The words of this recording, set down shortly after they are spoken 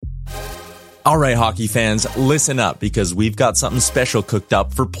All right, hockey fans, listen up because we've got something special cooked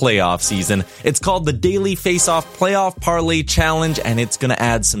up for playoff season. It's called the Daily Face-Off Playoff Parlay Challenge, and it's going to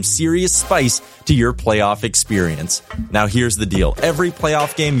add some serious spice to your playoff experience. Now, here's the deal. Every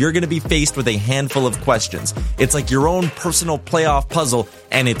playoff game, you're going to be faced with a handful of questions. It's like your own personal playoff puzzle,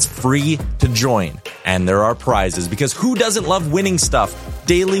 and it's free to join. And there are prizes, because who doesn't love winning stuff?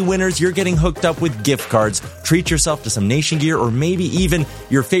 Daily winners, you're getting hooked up with gift cards. Treat yourself to some Nation gear or maybe even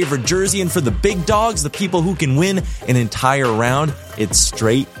your favorite jersey. And for the big dogs, the people who can win an entire round, it's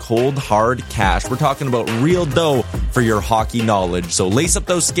straight, cold, hard cash. We're talking about real dough for your hockey knowledge. So lace up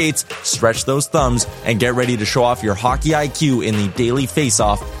those skates, stretch those thumbs, and get ready to show off your hockey IQ in the Daily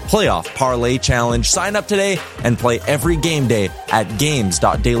Face-Off Playoff Parlay Challenge. Sign up today and play every game day at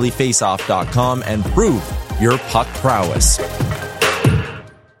games.dailyfaceoff.com and prove your puck prowess.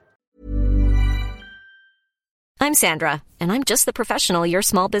 I'm Sandra, and I'm just the professional your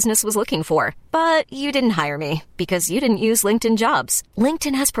small business was looking for. But you didn't hire me because you didn't use LinkedIn Jobs.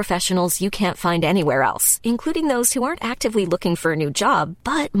 LinkedIn has professionals you can't find anywhere else, including those who aren't actively looking for a new job,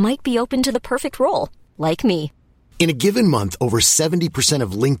 but might be open to the perfect role, like me. In a given month, over 70%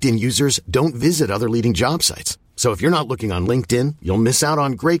 of LinkedIn users don't visit other leading job sites. So if you're not looking on LinkedIn, you'll miss out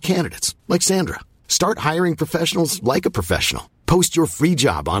on great candidates like Sandra. Start hiring professionals like a professional. Post your free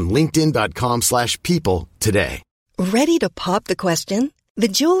job on linkedin.com/people today. Ready to pop the question? The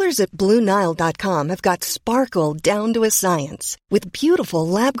jewelers at BlueNile.com have got sparkle down to a science with beautiful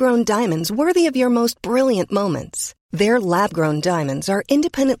lab-grown diamonds worthy of your most brilliant moments. Their lab-grown diamonds are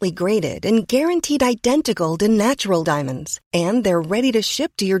independently graded and guaranteed identical to natural diamonds, and they're ready to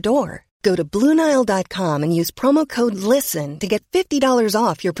ship to your door. Go to BlueNile.com and use promo code LISTEN to get $50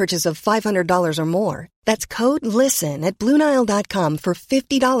 off your purchase of $500 or more. That's code LISTEN at BlueNile.com for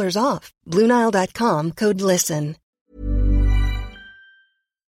 $50 off. BlueNile.com, code LISTEN.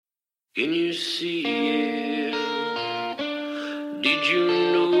 Can you see it? Did you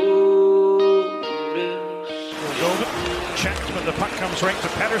notice? Checked, but the puck comes right to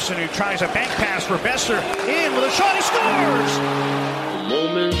Pettersson, who tries a bank pass for Besser. In with a shot, he scores! A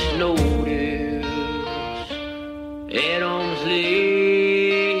moment's notice. Adams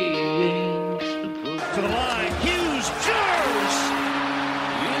leaves to the line. Hughes jars!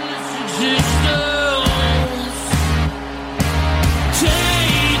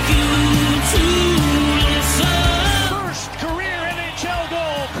 First career NHL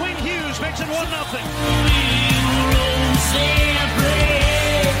goal. Quinn Hughes makes it 1-0.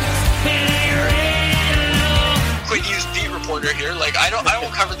 Quinn Hughes beat reporter here. Like I don't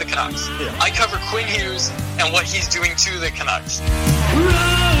cover the Canucks. Yeah. I cover Quinn Hughes and what he's doing to the Canucks.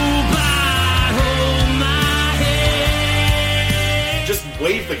 Just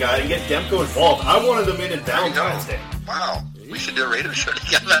wave the guy and get Demko involved. I wanted them in Valentine's Day. Wow. We should do a radio show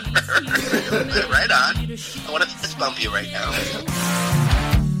together. Right on. I want to fist bump you right now.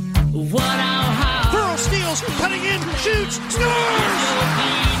 Burrow steals, cutting in, shoots, scores!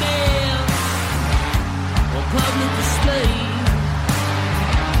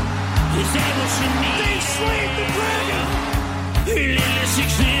 They slayed the dragon!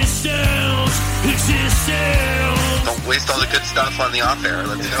 Don't waste all the good stuff on the off air.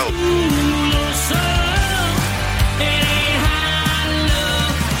 Let's go.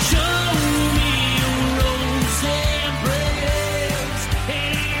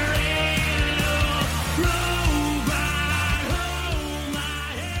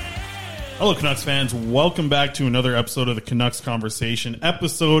 Hello, Canucks fans. Welcome back to another episode of the Canucks Conversation,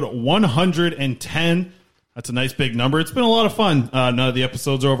 episode 110. That's a nice big number. It's been a lot of fun. None of the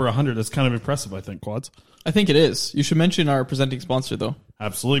episodes are over 100. That's kind of impressive, I think, Quads. I think it is. You should mention our presenting sponsor, though.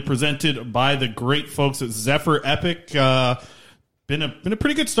 Absolutely. Presented by the great folks at Zephyr Epic. Been a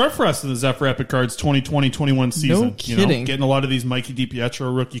pretty good start for us in the Zephyr Epic Cards 2020-21 season. No kidding. Getting a lot of these Mikey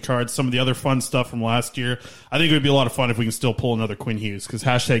DiPietro rookie cards, some of the other fun stuff from last year. I think it would be a lot of fun if we can still pull another Quinn Hughes, because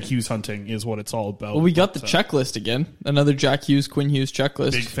hashtag Hughes hunting is what it's all about. Well, we got the checklist again. Another Jack Hughes, Quinn Hughes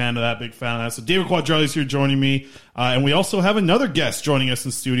checklist. Big fan of that. So David Quadrali's here joining me. And we also have another guest joining us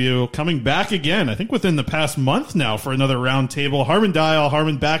in studio, coming back again, I think within the past month now, for another round table. Harman Dayal.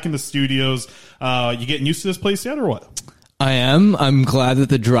 Harman, back in the studios. You getting used to this place yet, or what? I am. I'm glad that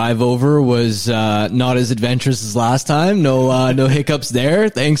the drive over was not as adventurous as last time. No hiccups there.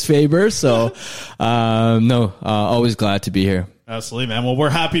 Thanks, Faber. So, always glad to be here. Absolutely, man. Well, we're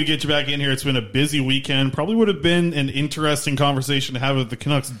happy to get you back in here. It's been a busy weekend. Probably would have been an interesting conversation to have if the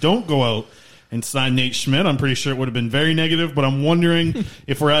Canucks don't go out and sign Nate Schmidt. I'm pretty sure it would have been very negative, but I'm wondering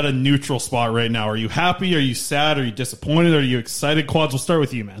if we're at a neutral spot right now. Are you happy? Are you sad? Are you disappointed? Are you excited? Quads, we'll start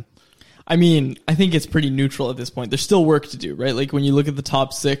with you, man. I mean, I think it's pretty neutral at this point. There's still work to do, right? Like when you look at the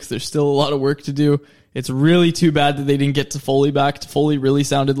top 6, there's still a lot of work to do. It's really too bad that they didn't get Toffoli back. Toffoli really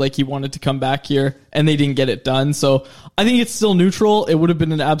sounded like he wanted to come back here, and they didn't get it done. So I think it's still neutral. It would have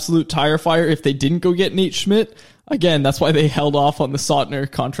been an absolute tire fire if they didn't go get Nate Schmidt. Again, that's why they held off on the Sautner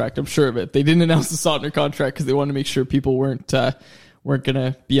contract. I'm sure of it. They didn't announce the Sautner contract because they wanted to make sure people weren't going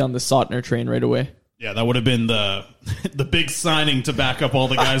to be on the Sautner train right away. Yeah, that would have been the big signing to back up all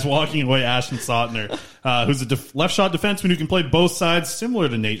the guys walking away. Ashton Sautner, who's a left shot defenseman who can play both sides, similar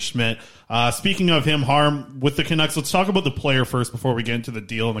to Nate Schmidt. Speaking of him, Harm, with the Canucks, let's talk about the player first before we get into the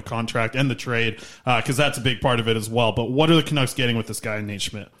deal and the contract and the trade, because that's a big part of it as well. But what are the Canucks getting with this guy, Nate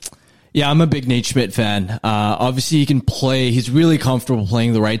Schmidt? Yeah, I'm a big Nate Schmidt fan. Obviously, he can play. He's really comfortable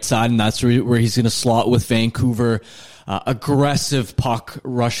playing the right side, and that's where he's going to slot with Vancouver. Aggressive puck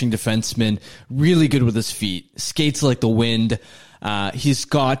rushing defenseman, really good with his feet, skates like the wind. He's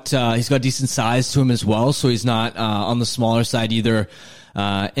got decent size to him as well, so he's not on the smaller side either.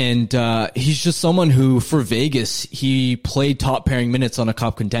 And he's just someone who, for Vegas, he played top pairing minutes on a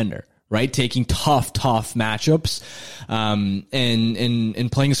cup contender, right? Taking tough matchups,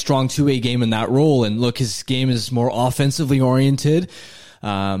 and playing a strong 2-way game in that role. And look, his game is more offensively oriented,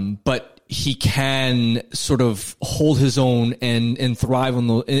 but he can sort of hold his own and thrive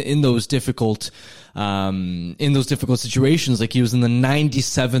in those difficult situations. Like he was in the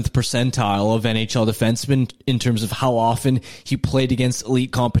 97th percentile of NHL defensemen in terms of how often he played against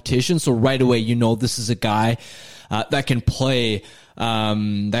elite competition. So right away, this is a guy that can play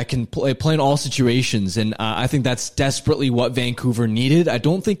in all situations. And I think that's desperately what Vancouver needed. I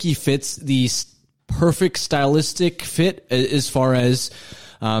don't think he fits the perfect stylistic fit as far as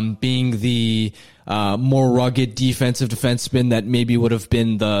being the more rugged defensive defenseman that maybe would have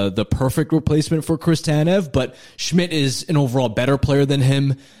been the perfect replacement for Chris Tanev, but Schmidt is an overall better player than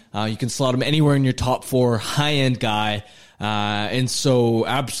him. You can slot him anywhere in your top 4, high-end guy. And so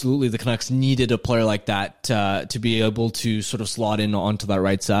absolutely the Canucks needed a player like that to be able to sort of slot in onto that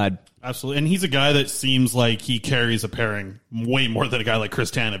right side. Absolutely. And he's a guy that seems like he carries a pairing way more than a guy like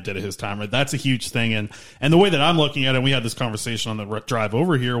Chris Tanev did at his time, right? That's a huge thing. And the way that I'm looking at it, and we had this conversation on the drive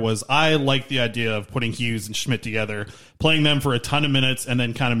over here, was I like the idea of putting Hughes and Schmidt together, playing them for a ton of minutes, and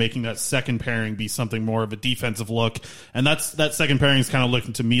then kind of making that second pairing be something more of a defensive look. And that second pairing is kind of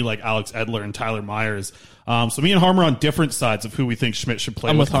looking to me like Alex Edler and Tyler Myers. So me and Harm are on different sides of who we think Schmidt should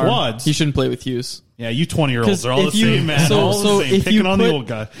play with quads. He shouldn't play with Hughes. Yeah, you 20-year-olds are all the same, man. All the same. Picking on the old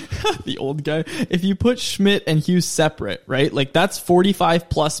guy. The old guy. If you put Schmidt and Hughes separate, right? Like that's 45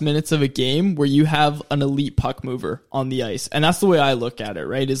 plus minutes of a game where you have an elite puck mover on the ice. And that's the way I look at it,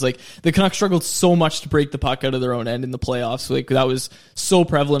 right? Is like the Canucks struggled so much to break the puck out of their own end in the playoffs. Like that was so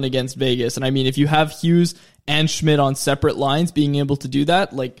prevalent against Vegas. And I mean, if you have Hughes and Schmidt on separate lines being able to do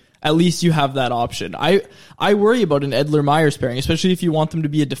that, like at least you have that option. I worry about an Edler-Myers pairing, especially if you want them to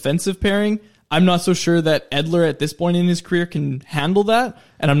be a defensive pairing. I'm not so sure that Edler at this point in his career can handle that,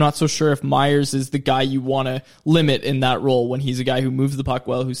 and I'm not so sure if Myers is the guy you want to limit in that role when he's a guy who moves the puck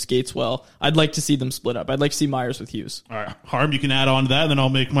well, who skates well. I'd like to see them split up. I'd like to see Myers with Hughes. All right, Harm, you can add on to that, and then I'll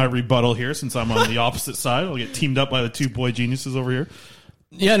make my rebuttal here since I'm on the opposite side. I'll get teamed up by the two boy geniuses over here.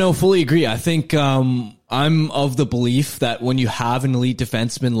 Yeah, no, fully agree. I think I'm of the belief that when you have an elite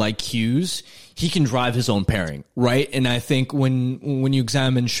defenseman like Hughes, he can drive his own pairing, right? And I think when you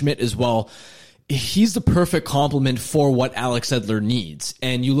examine Schmidt as well, he's the perfect complement for what Alex Edler needs.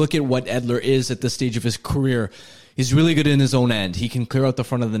 And you look at what Edler is at this stage of his career. He's really good in his own end. He can clear out the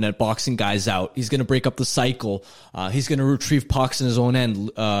front of the net, boxing guys out. He's going to break up the cycle. He's going to retrieve pucks in his own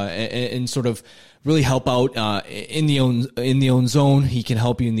end and sort of really help out in the own zone. He can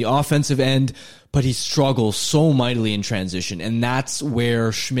help you in the offensive end, but he struggles so mightily in transition, and that's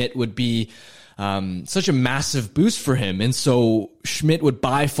where Schmidt would be such a massive boost for him. And so Schmidt would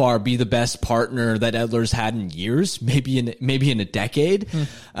by far be the best partner that Edler's had in years, maybe in a decade.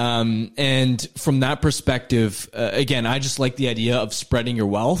 And from that perspective, again, I just like the idea of spreading your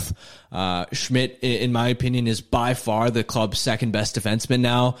wealth. Schmidt, in my opinion, is by far the club's second best defenseman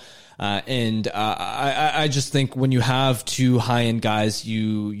now. And I just think when you have two high-end guys,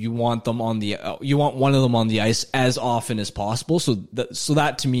 you want them you want one of them on the ice as often as possible. So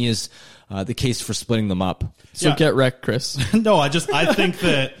that to me is the case for splitting them up. So get wrecked, Chris. No, I think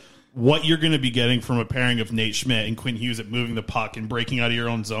that what you're going to be getting from a pairing of Nate Schmidt and Quinn Hughes at moving the puck and breaking out of your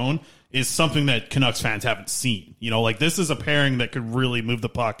own zone is something that Canucks fans haven't seen. You know, like this is a pairing that could really move the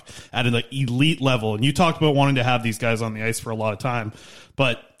puck at an elite level. And you talked about wanting to have these guys on the ice for a lot of time,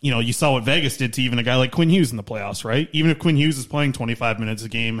 but you know, you saw what Vegas did to even a guy like Quinn Hughes in the playoffs, right? Even if Quinn Hughes is playing 25 minutes a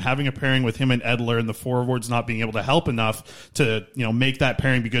game, having a pairing with him and Edler and the forwards not being able to help enough to, you know, make that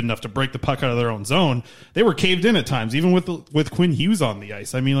pairing be good enough to break the puck out of their own zone, they were caved in at times, even with Quinn Hughes on the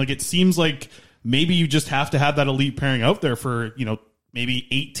ice. I mean, like it seems like maybe you just have to have that elite pairing out there for, you know, maybe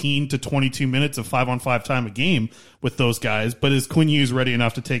 18 to 22 minutes of 5-on-5 time a game with those guys. But is Quinn Hughes ready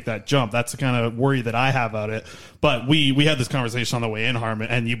enough to take that jump? That's the kind of worry that I have about it. But we had this conversation on the way in, Harman,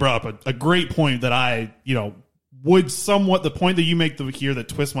 and you brought up a great point that I, you know, would somewhat, the point that you make here that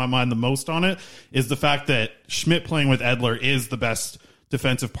twists my mind the most on it is the fact that Schmidt playing with Edler is the best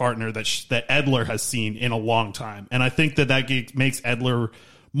defensive partner that Edler has seen in a long time. And I think that makes Edler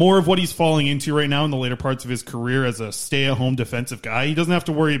more of what he's falling into right now in the later parts of his career as a stay-at-home defensive guy. He doesn't have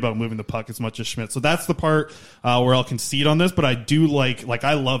to worry about moving the puck as much as Schmidt. So that's the part where I'll concede on this, but I do like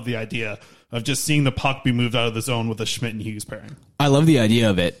I love the idea of just seeing the puck be moved out of the zone with a Schmidt and Hughes pairing. I love the idea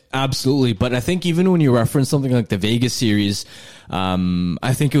of it. Absolutely. But I think even when you reference something like the Vegas series,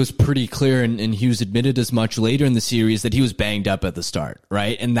 I think it was pretty clear, and Hughes admitted as much later in the series, that he was banged up at the start,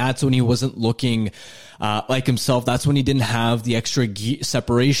 right? And that's when he wasn't looking like himself. That's when he didn't have the extra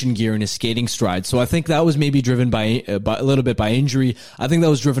separation gear in his skating stride. So I think that was maybe driven by a little bit by injury. I think that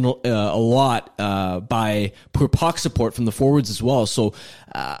was driven a lot by poor puck support from the forwards as well. So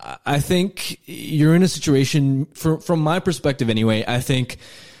I think you're in a situation, from my perspective anyway, I think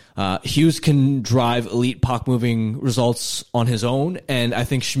Hughes can drive elite puck moving results on his own, and I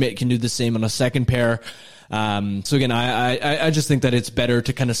think Schmidt can do the same on a second pair. So again, I just think that it's better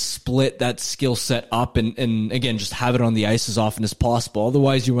to kind of split that skill set up and again, just have it on the ice as often as possible.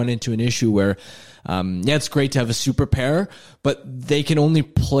 Otherwise you run into an issue where, it's great to have a super pair, but they can only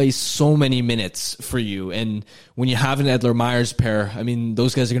play so many minutes for you. And when you have an Edler-Myers pair, I mean,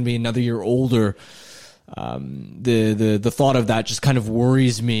 those guys are going to be another year older. The thought of that just kind of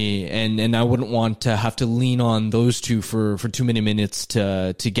worries me, and I wouldn't want to have to lean on those two for too many minutes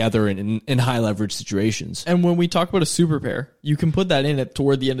together in high leverage situations. And when we talk about a super pair, you can put that in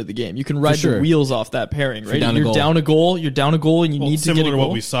toward the end of the game. You can ride the wheels off that pairing, right? You're down a goal, and you need to get a goal. Similar to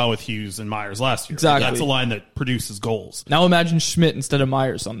what we saw with Hughes and Myers last year. Exactly. That's a line that produces goals. Now imagine Schmidt instead of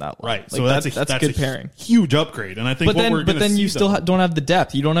Myers on that line. Right. So that's a good pairing. Huge upgrade. And I think but then you still don't have the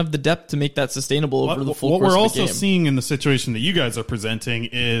depth. You don't have the depth to make that sustainable over the full course of the game. What we're also seeing in the situation that you guys are presenting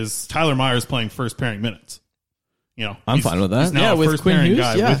is Tyler Myers playing first pairing minutes. You know, I'm fine with that. He's now a first pairing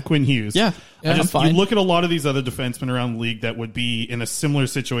guy with Quinn Hughes. Yeah, I'm fine. You look at a lot of these other defensemen around the league that would be in a similar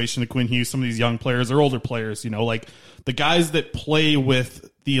situation to Quinn Hughes. Some of these young players or older players, you know, like the guys that play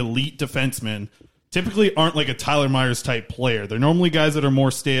with the elite defensemen typically aren't like a Tyler Myers type player. They're normally guys that are more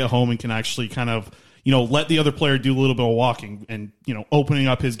stay at home and can actually kind of, you know, let the other player do a little bit of walking and, you know, opening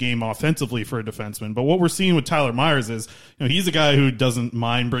up his game offensively for a defenseman. But what we're seeing with Tyler Myers is, you know, he's a guy who doesn't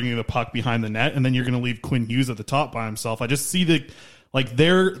mind bringing the puck behind the net, and then you're going to leave Quinn Hughes at the top by himself. I just see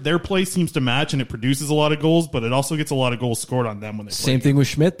their play seems to match, and it produces a lot of goals, but it also gets a lot of goals scored on them when they play. Same thing with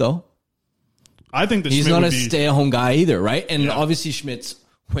Schmidt, though. I think that he's Schmidt not a stay-at-home guy either, right? And yeah. Obviously Schmidt's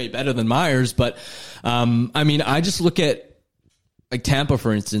way better than Myers, but I mean, I just look at like Tampa,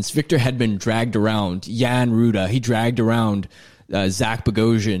 for instance. Victor Hedman dragged around Jan Ruda. He dragged around Zack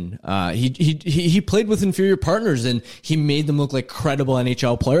Bogosian. He played with inferior partners, and he made them look like credible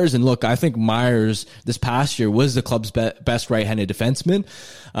NHL players. And look, I think Myers this past year was the club's best right-handed defenseman.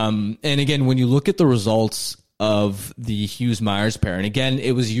 And again, when you look at the results of the Hughes-Myers pair, and again,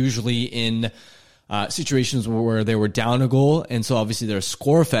 it was usually in situations where they were down a goal, and so obviously there are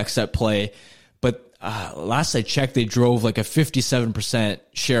score effects at play. But last I checked, they drove like a 57%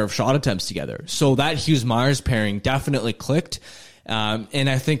 share of shot attempts together. So that Hughes-Myers pairing definitely clicked. And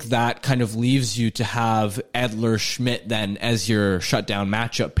I think that kind of leaves you to have Edler-Schmidt then as your shutdown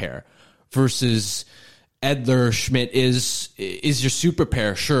matchup pair versus Edler-Schmidt is your super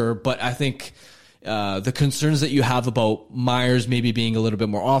pair, sure. But I think the concerns that you have about Myers maybe being a little bit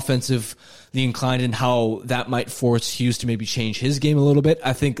more offensively inclined and how that might force Hughes to maybe change his game a little bit,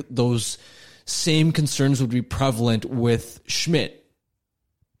 I think those same concerns would be prevalent with Schmidt.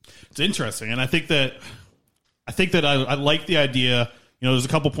 It's interesting, and I think that I like the idea. You know, there's a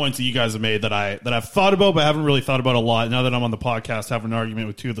couple points that you guys have made that I've thought about, but haven't really thought about a lot. Now that I'm on the podcast, having an argument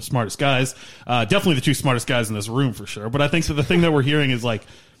with two of the smartest guys, definitely the two smartest guys in this room for sure. But I think that the thing that we're hearing is like,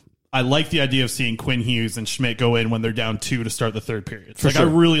 I like the idea of seeing Quinn Hughes and Schmidt go in when they're down 2 to start the third period. For sure.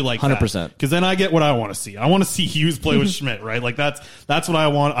 I really like 100%. that. Because then I get what I want to see. I want to see Hughes play with Schmidt, right? Like that's what I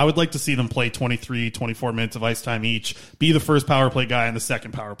want. I would like to see them play 23, 24 minutes of ice time each, be the first power play guy and the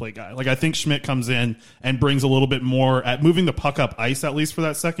second power play guy. Like I think Schmidt comes in and brings a little bit more at moving the puck up ice, at least for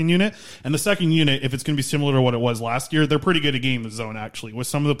that second unit. And the second unit, if it's going to be similar to what it was last year, they're pretty good at game the zone, actually. With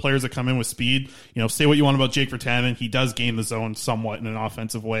some of the players that come in with speed, say what you want about Jake Virtanen, he does game the zone somewhat in an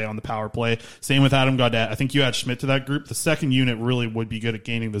offensive way on the power play. Same with Adam Gaudette. I think you add Schmidt to that group. The second unit really would be good at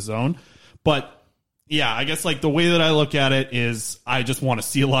gaining the zone. But yeah, I guess like the way that I look at it is I just want to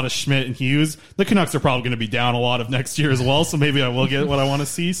see a lot of Schmidt and Hughes. The Canucks are probably going to be down a lot of next year as well, so maybe I will get what I want to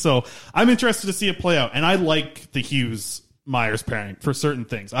see. So I'm interested to see it play out. And I like the Hughes Myers pairing for certain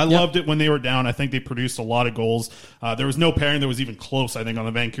things. I loved it when they were down. I think they produced a lot of goals. There was no pairing that was even close, I think, on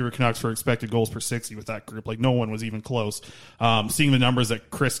the Vancouver Canucks for expected goals per 60 with that group. Like, no one was even close. Seeing the numbers that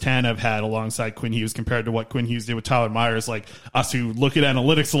Chris Tanev had alongside Quinn Hughes compared to what Quinn Hughes did with Tyler Myers, like us who look at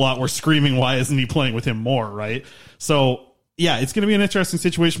analytics a lot, we're screaming, why isn't he playing with him more, right? So, yeah, it's going to be an interesting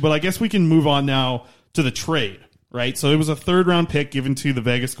situation, but I guess we can move on now to the trade, right? So it was a third-round pick given to the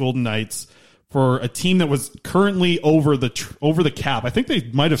Vegas Golden Knights for a team that was currently over the cap. I think they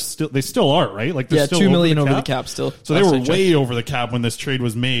might have they still are, right? Like they're still $2 million over the cap still. So they were way over the cap when this trade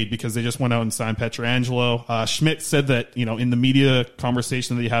was made because they just went out and signed Pietrangelo. Schmidt said that, in the media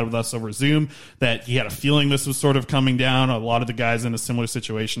conversation that he had with us over Zoom, that he had a feeling this was sort of coming down. A lot of the guys in a similar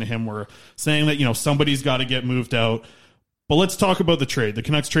situation to him were saying that, somebody's got to get moved out. But let's talk about the trade. The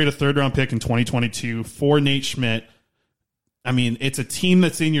Canucks trade a third-round pick in 2022 for Nate Schmidt. I mean, it's a team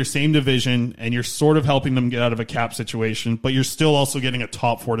that's in your same division, and you're sort of helping them get out of a cap situation, but you're still also getting a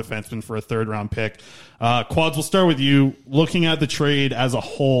top 4 defenseman for a third-round pick. Quads, we'll start with you. Looking at the trade as a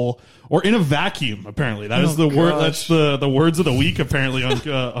whole, or in a vacuum, apparently. That is the word. That's the words of the week, apparently,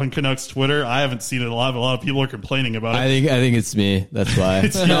 on Canucks Twitter. I haven't seen it a lot. A lot of people are complaining about it. I think it's me. That's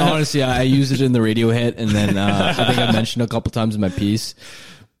why. No, honestly, I use it in the radio hit, and then I think I mentioned a couple times in my piece.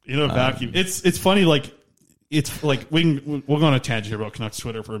 In a vacuum. It's funny, like, it's like we'll go on a tangent here about Canucks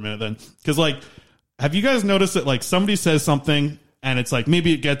Twitter for a minute then. Because, like, have you guys noticed that, like, somebody says something and it's like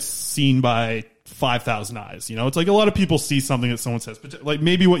maybe it gets seen by 5,000 eyes? It's like a lot of people see something that someone says, but like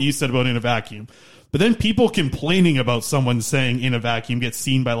maybe what you said about in a vacuum. But then people complaining about someone saying in a vacuum gets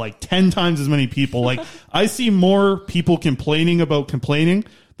seen by like 10 times as many people. Like, I see more people complaining about complaining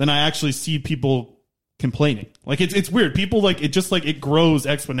than I actually see people complaining. Like, it's weird. People, like, it just, like, it grows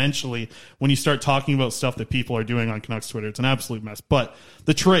exponentially when you start talking about stuff that people are doing on Canucks Twitter. It's an absolute mess. But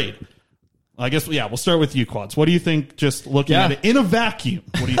the trade, I guess, yeah, we'll start with you, Quads. What do you think, just looking at it in a vacuum?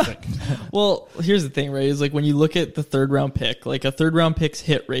 What do you think? Well, here's the thing, right? Is like when you look at the third-round pick, like a third-round pick's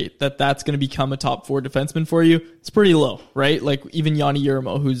hit rate, that's going to become a top 4 defenseman for you, it's pretty low, right? Like even Yanni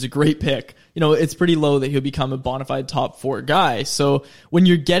Yermo, who's a great pick, it's pretty low that he'll become a bona fide top 4 guy. So when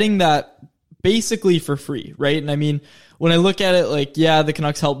you're getting that basically for free, right? And I mean, when I look at it, like, yeah, the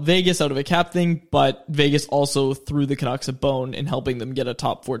Canucks helped Vegas out of a cap thing, but Vegas also threw the Canucks a bone in helping them get a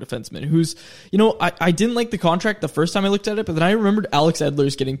top 4 defenseman who's, I didn't like the contract the first time I looked at it, but then I remembered Alex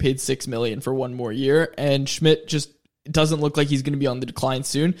Edler's getting paid $6 million for 1 more year, and Schmidt just doesn't look like he's going to be on the decline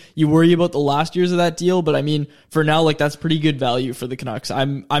soon. You worry about the last years of that deal, but I mean, for now, like, that's pretty good value for the Canucks.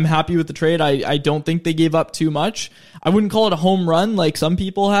 I'm happy with the trade. I don't think they gave up too much. I wouldn't call it a home run like some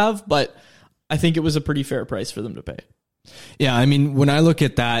people have, but I think it was a pretty fair price for them to pay. Yeah, I mean, when I look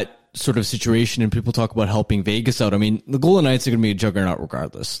at that sort of situation and people talk about helping Vegas out, I mean, the Golden Knights are going to be a juggernaut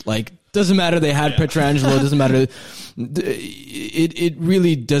regardless. Like, doesn't matter they had Pietrangelo, doesn't matter. It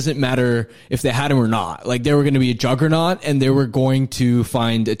really doesn't matter if they had him or not. Like, they were going to be a juggernaut and they were going to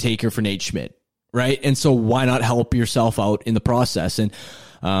find a taker for Nate Schmidt, right? And so why not help yourself out in the process? And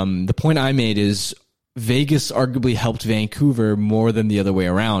the point I made is, Vegas arguably helped Vancouver more than the other way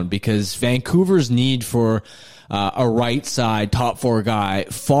around, because Vancouver's need for a right side top 4 guy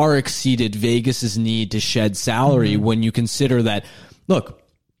far exceeded Vegas's need to shed salary. When you consider that, look,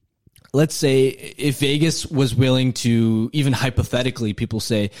 let's say if Vegas was willing to, even hypothetically, people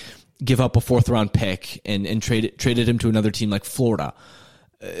say, give up a 4th-round pick and traded him to another team like Florida,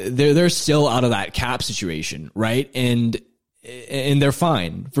 they're still out of that cap situation, right? And they're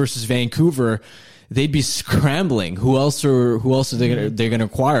fine. Versus Vancouver, they'd be scrambling. Who else are they going to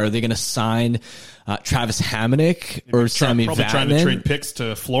acquire? Are they going to sign Travis Hamonic or Sammy Vatanen? Probably trying to trade picks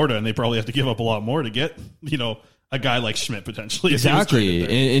to Florida, and they probably have to give up a lot more to get, a guy like Schmidt potentially.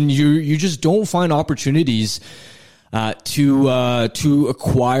 Exactly, and you just don't find opportunities to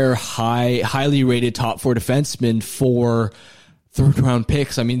acquire highly rated top 4 defensemen for 3rd-round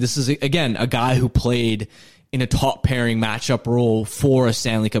picks. I mean, this is again a guy who played in a top pairing matchup role for a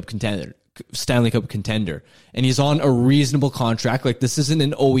Stanley Cup contender. And he's on a reasonable contract. Like, this isn't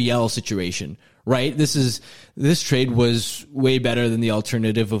an OEL situation, right? This trade was way better than the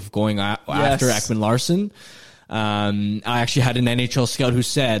alternative of going after Ekman Larsson. I actually had an NHL scout who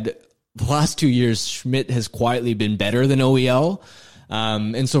said the last 2 years, Schmidt has quietly been better than OEL.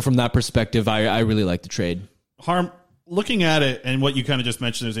 And so from that perspective, I really like the trade. Harm, looking at it and what you kind of just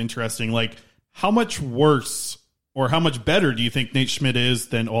mentioned is interesting. Like, how much worse or how much better do you think Nate Schmidt is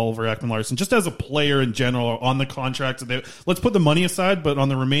than Oliver Ekman-Larsson, just as a player in general on the contract? Let's put the money aside, but on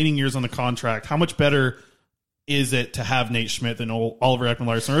the remaining years on the contract, how much better is it to have Nate Schmidt than Oliver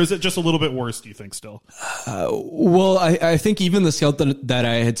Ekman-Larsson, or is it just a little bit worse, do you think, still? Well, I think even the scout that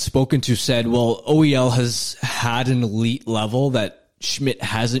I had spoken to said, well, OEL has had an elite level that Schmidt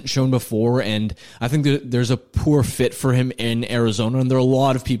hasn't shown before, and I think there's a poor fit for him in Arizona, and there are a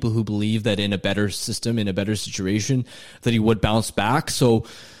lot of people who believe that in a better system, in a better situation, that he would bounce back. So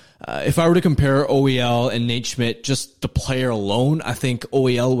if I were to compare OEL and Nate Schmidt, just the player alone, I think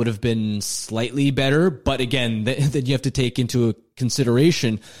OEL would have been slightly better, but again, then you have to take into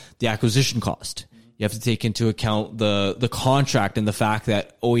consideration the acquisition cost. You have to take into account the contract and the fact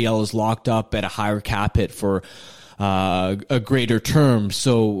that OEL is locked up at a higher cap hit for a greater term.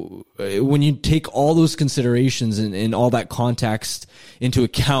 So when you take all those considerations and all that context into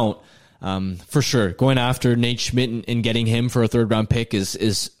account, for sure, going after Nate Schmidt and getting him for a third-round pick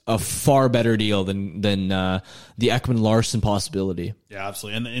is a far better deal than the Ekman-Larsson possibility. Yeah,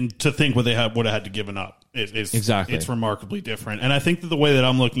 absolutely. And to think what they would have had to given up is exactly. It's remarkably different. And I think that the way that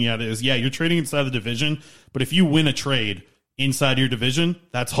I'm looking at it is, yeah, you're trading inside the division, but if you win a trade inside your division,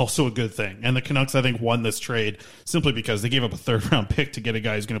 that's also a good thing. And the Canucks, I think, won this trade simply because they gave up a third-round pick to get a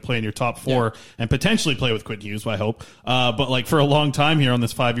guy who's going to play in your top four and potentially play with Quinn Hughes, I hope. But like for a long time here on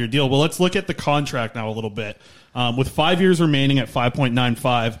this 5-year deal. Well, let's look at the contract now a little bit. With 5 years remaining at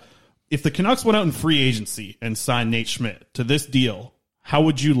 5.95, if the Canucks went out in free agency and signed Nate Schmidt to this deal, how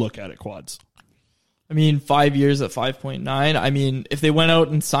would you look at it, Quads? I mean, 5 years at 5.9. I mean, if they went out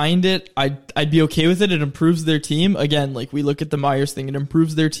and signed it, I'd be okay with it. It improves their team. Again, like we look at the Myers thing, it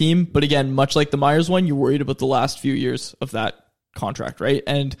improves their team. But again, much like the Myers one, you're worried about the last few years of that contract, right?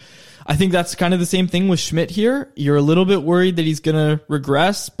 And I think that's kind of the same thing with Schmidt here. You're a little bit worried that he's going to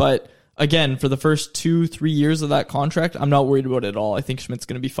regress, but again, for the first 2-3 years of that contract, I'm not worried about it at all. I think Schmidt's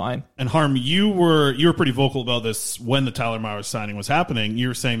going to be fine. And Harm, you were pretty vocal about this when the Tyler Myers signing was happening. You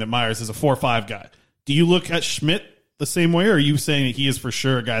were saying that Myers is a 4-5 guy. Do you look at Schmidt the same way, or are you saying that he is for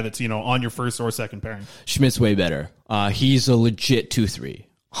sure a guy that's, on your first or second pairing? Schmidt's way better. He's a legit 2-3,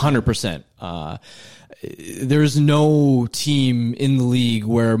 100%. There's no team in the league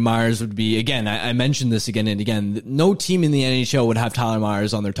where Myers would be, again, I mentioned this again and again, no team in the NHL would have Tyler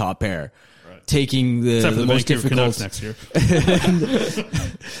Myers on their top pair. Right. Taking the most difficult Canucks next year.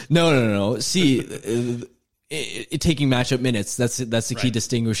 No. See, taking matchup minutes, that's the key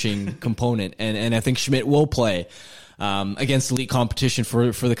distinguishing component, and I think Schmidt will play against elite competition for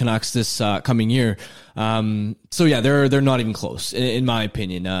the Canucks this coming year. So yeah, they're not even close in my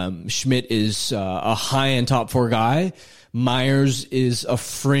opinion. Schmidt is a high-end top 4 guy. Myers is a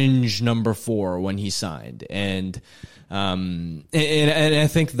fringe number 4 when he signed, and I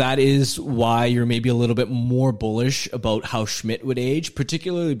think that is why you're maybe a little bit more bullish about how Schmidt would age,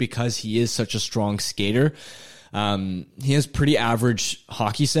 particularly because he is such a strong skater. He has pretty average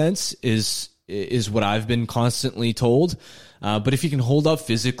hockey sense, is what I've been constantly told. But if he can hold up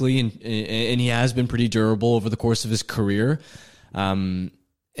physically, and he has been pretty durable over the course of his career,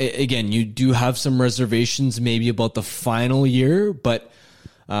 again, you do have some reservations maybe about the final year, but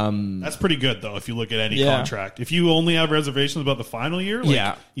that's pretty good, though, if you look at any contract. If you only have reservations about the final year,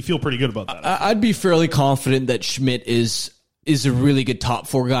 you feel pretty good about that. I'd be fairly confident that Schmidt is a really good top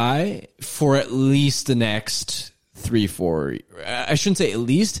 4 guy for at least the next 3-4. I shouldn't say at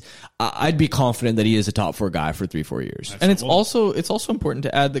least. I'd be confident that he is a top 4 guy for 3-4 years. And it's also important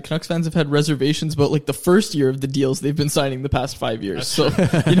to add that Canucks fans have had reservations about like the first year of the deals they've been signing the past 5 years. That's so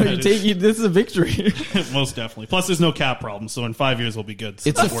this is a victory. Most definitely. Plus, there's no cap problem, so in 5 years we'll be good. So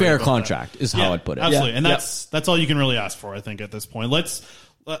it's a fair contract, is how I'd put it. Absolutely, and that's all you can really ask for, I think, at this point.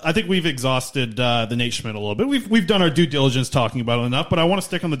 I think we've exhausted the Nate Schmidt a little bit. We've done our due diligence talking about it enough, but I want to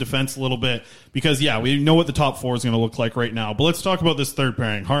stick on the defense a little bit because, we know what the top 4 is going to look like right now. But let's talk about this third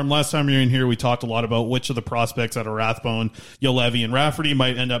pairing. Harm, last time you were in here, we talked a lot about which of the prospects out of Rathbone, Juolevi, and Rafferty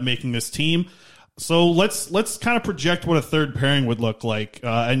might end up making this team. So let's kind of project what a third pairing would look like.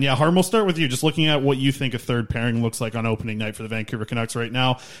 Harm, we'll start with you, just looking at what you think a third pairing looks like on opening night for the Vancouver Canucks right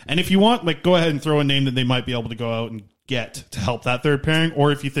now. And if you want, go ahead and throw a name that they might be able to go out and get to help that third pairing,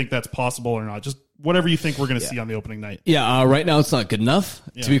 or if you think that's possible or not. Just whatever you think we're going to see on the opening night. Yeah, right now it's not good enough,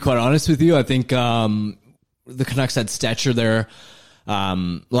 to be quite honest with you. I think the Canucks had Stetcher there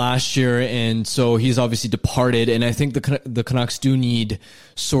last year, and so he's obviously departed, and I think the Canucks do need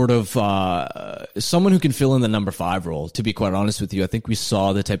sort of someone who can fill in the number 5 role, to be quite honest with you. I think we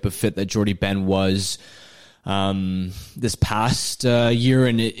saw the type of fit that Jordy Ben was this past year,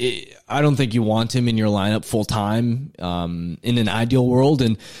 and I don't think you want him in your lineup full time in an ideal world.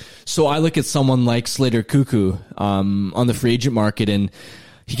 And so I look at someone like Slater Cuckoo on the free agent market, and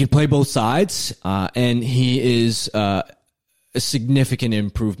he can play both sides, and he is a significant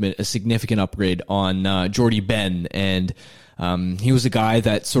improvement, a significant upgrade on Jordy Ben. And he was a guy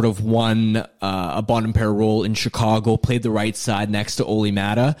that sort of won a bottom pair role in Chicago, played the right side next to Ole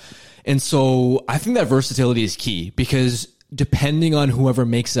Mata. And so I think that versatility is key, because depending on whoever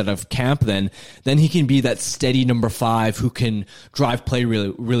makes it out of camp, then he can be that steady number 5 who can drive play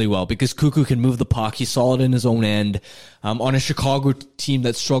really, really well, because Cuckoo can move the puck. He's solid in his own end. On a Chicago team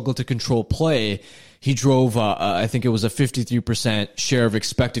that struggled to control play, he drove, I think it was a 53% share of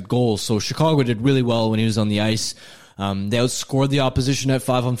expected goals. So Chicago did really well when he was on the ice. They outscored the opposition at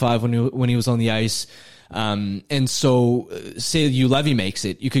 5-on-5 when he was on the ice. And so say Ulevy makes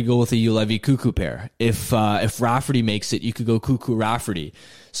it, you could go with a Ulevy-Cuckoo pair. If Rafferty makes it, you could go Cuckoo-Rafferty.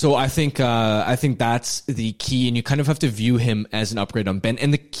 So I think that's the key, and you kind of have to view him as an upgrade on Ben.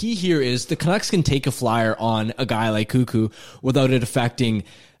 And the key here is the Canucks can take a flyer on a guy like Cuckoo without it affecting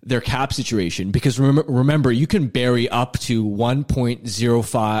their cap situation, because remember, you can bury up to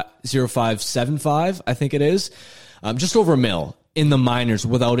 1.0575, I think it is, just over $1 million in the minors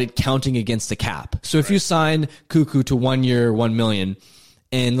without it counting against the cap. So if you sign Cuckoo to 1 year, $1 million,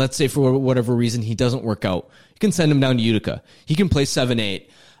 and let's say for whatever reason he doesn't work out, you can send him down to Utica. He can play 7-8.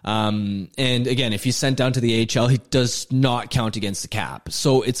 And again, if he's sent down to the AHL, he does not count against the cap.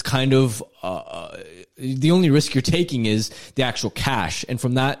 So it's kind of, the only risk you're taking is the actual cash. And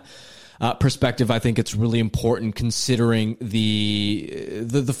from that perspective, I think it's really important, considering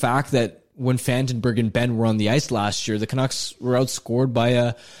the fact that when Fantenberg and Ben were on the ice last year, the Canucks were outscored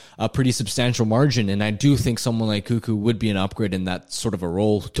by a pretty substantial margin. And I do think someone like Cuckoo would be an upgrade in that sort of a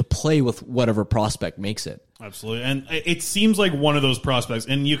role to play with whatever prospect makes it. Absolutely. And it seems like one of those prospects,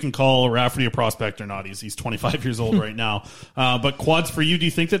 and you can call Rafferty a prospect or not. He's 25 years old right now. But Quads, for you, do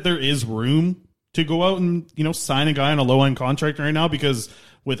you think that there is room to go out and, sign a guy on a low-end contract right now? Because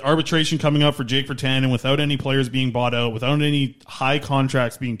with arbitration coming up for Jake Virtanen, and without any players being bought out, without any high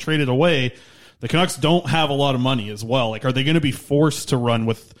contracts being traded away, the Canucks don't have a lot of money as well. Like, are they going to be forced to run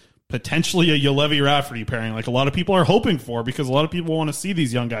with potentially a Ulevy-Rafferty pairing, like a lot of people are hoping for, because a lot of people want to see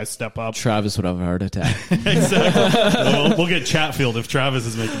these young guys step up? Travis would have a heart attack. Exactly. We'll get Chatfield if Travis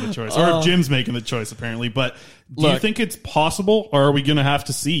is making the choice, or if Jim's making the choice, apparently. But do you think it's possible, or are we going to have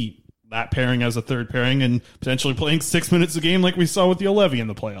to see that pairing as a third pairing and potentially playing 6 minutes a game like we saw with the Ulevy in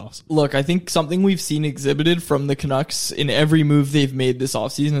the playoffs? Look, I think something we've seen exhibited from the Canucks in every move they've made this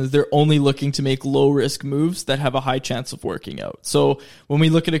offseason is they're only looking to make low-risk moves that have a high chance of working out. So when we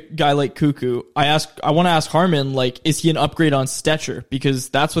look at a guy like Cuckoo, I want to ask Harman, is he an upgrade on Stetcher? Because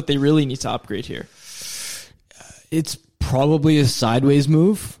that's what they really need to upgrade here. It's probably a sideways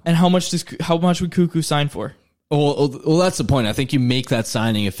move. And how much would Cuckoo sign for? Well, that's the point. I think you make that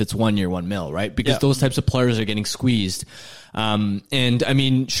signing if it's 1 year, $1 million, right? Because those types of players are getting squeezed. And I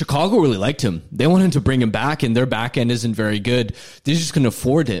mean, Chicago really liked him. They wanted to bring him back, and their back end isn't very good. They just couldn't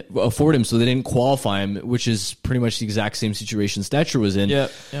afford him, so they didn't qualify him, which is pretty much the exact same situation Stetcher was in.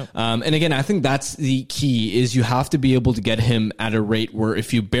 And again, I think that's the key, is you have to be able to get him at a rate where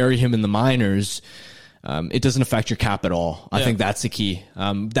if you bury him in the minors, it doesn't affect your cap at all. I think that's the key.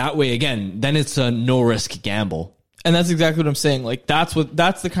 That way, again, then it's a no-risk gamble. And that's exactly what I'm saying. That's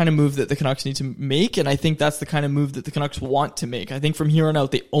the kind of move that the Canucks need to make, and I think that's the kind of move that the Canucks want to make. I think from here on out,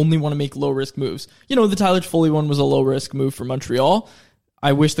 they only want to make low-risk moves. The Tyler Toffoli one was a low-risk move for Montreal.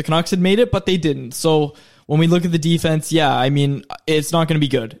 I wish the Canucks had made it, but they didn't. So when we look at the defense, I mean, it's not going to be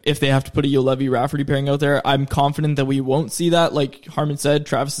good if they have to put a Ulevy-Rafferty pairing out there. I'm confident that we won't see that. Like Harman said,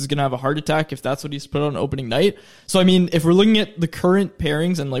 Travis is going to have a heart attack if that's what he's put on opening night. So, I mean, if we're looking at the current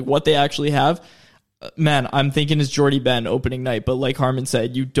pairings and what they actually have, man, I'm thinking it's Jordy Ben opening night. But like Harman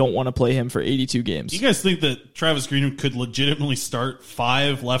said, you don't want to play him for 82 games. Do you guys think that Travis Green could legitimately start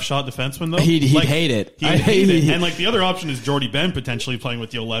 5 left shot defensemen, though? He'd hate it. He'd hate it. And the other option is Jordy Ben potentially playing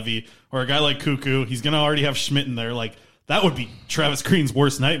with Ulevy, or a guy like Cuckoo. He's going to already have Schmidt in there. That would be Travis Green's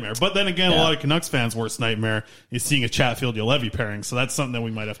worst nightmare. But then again, a lot of Canucks fans' worst nightmare is seeing a Chatfield-Ulevy pairing. So that's something that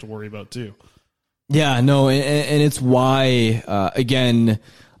we might have to worry about, too. Yeah, no, and it's why, again,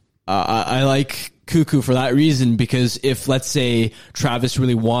 I like Cuckoo for that reason, because if, let's say, Travis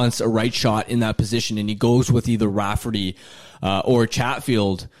really wants a right shot in that position and he goes with either Rafferty or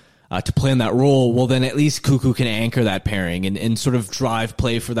Chatfield to play in that role, well, then at least Cuckoo can anchor that pairing and sort of drive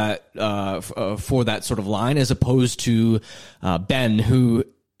play for that sort of line, as opposed to Ben, who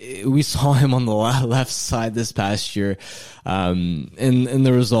we saw him on the left side this past year, and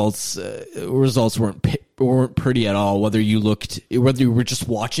the results weren't pretty at all. Whether you were just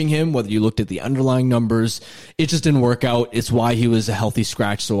watching him, whether you looked at the underlying numbers, it just didn't work out. It's why he was a healthy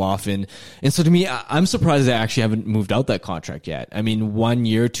scratch so often. And so to me, I'm surprised they actually haven't moved out that contract yet. I mean, 1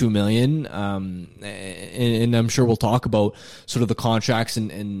 year, $2 million, and I'm sure we'll talk about sort of the contracts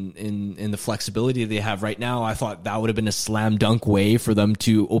and the flexibility they have right now. I thought that would have been a slam dunk way for them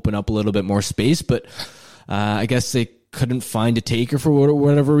to open up a little bit more space, but I guess they couldn't find a taker for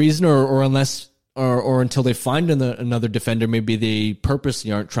whatever reason, or until they find another defender, maybe they purposely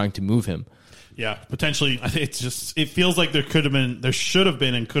aren't trying to move him. Yeah, potentially. It feels like there should have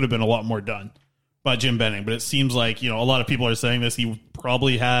been and could have been a lot more done by Jim Benning, but it seems like, a lot of people are saying this. He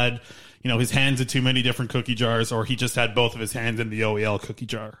probably had, his hands in too many different cookie jars, or he just had both of his hands in the OEL cookie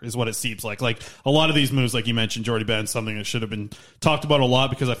jar, is what it seems like. Like, a lot of these moves, like you mentioned, Jordy Ben, something that should have been talked about a lot,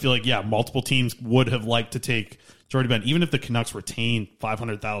 because I feel like, multiple teams would have liked to take Jordy Ben, even if the Canucks retained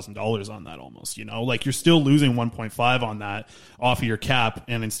 $500,000 on that almost, like, you're still losing 1.5 on that off of your cap,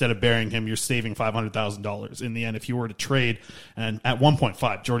 and instead of burying him, you're saving $500,000 in the end if you were to trade. And at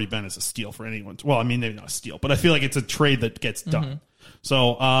 1.5, Jordy Ben is a steal for anyone. Well, I mean, maybe not a steal, but I feel like it's a trade that gets done.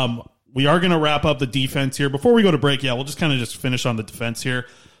 So, we are going to wrap up the defense here. Before we go to break, we'll just kind of finish on the defense here.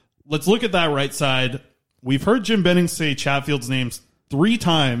 Let's look at that right side. We've heard Jim Benning say Chatfield's name 3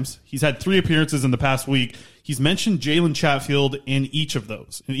 times. He's had 3 appearances in the past week. He's mentioned Jalen Chatfield in each of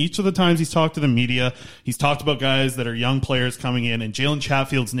those. In each of the times he's talked to the media, he's talked about guys that are young players coming in, and Jalen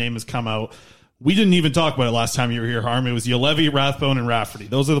Chatfield's name has come out. We didn't even talk about it last time you were here, Harm. It was Julevi, Rathbone, and Rafferty.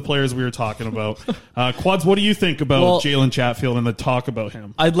 Those are the players we were talking about. Quads, what do you think about Jalen Chatfield and the talk about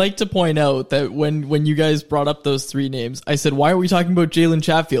him? I'd like to point out that when you guys brought up those 3 names, I said, why are we talking about Jalen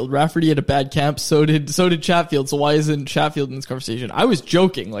Chatfield? Rafferty had a bad camp, so did Chatfield, so why isn't Chatfield in this conversation? I was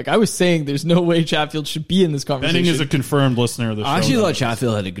joking. Like, I was saying there's no way Chatfield should be in this conversation. Benning is a confirmed listener of the show. I actually thought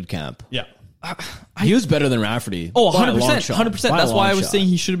Chatfield had a good camp. Yeah. He was better than Rafferty. Oh, 100%. 100%. That's why I was saying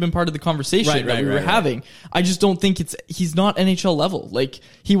he should have been part of the conversation that we were having. I just don't think he's not NHL level. Like,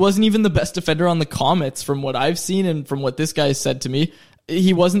 he wasn't even the best defender on the Comets from what I've seen and from what this guy said to me.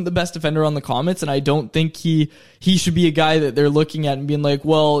 He wasn't the best defender on the Comets, and I don't think he should be a guy that they're looking at and being like,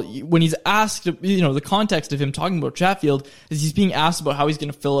 well, when he's asked, the context of him talking about Chatfield is he's being asked about how he's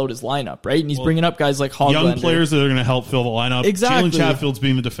going to fill out his lineup, right? And he's bringing up guys like Hoglander. Young players that are going to help fill the lineup. Exactly. Jalen Chatfield's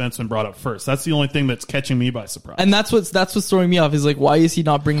being the defenseman brought up first. That's the only thing that's catching me by surprise. And that's what's throwing me off is like, why is he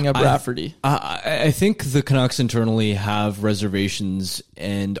not bringing up Rafferty? I think the Canucks internally have reservations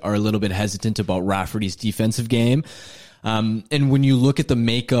and are a little bit hesitant about Rafferty's defensive game. And when you look at the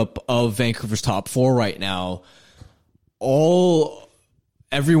makeup of Vancouver's top 4 right now,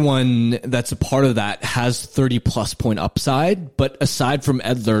 everyone that's a part of that has 30-plus point upside, but aside from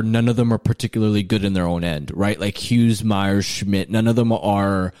Edler, none of them are particularly good in their own end, right? Like Hughes, Myers, Schmidt, none of them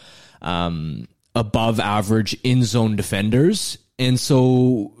are above average in-zone defenders. And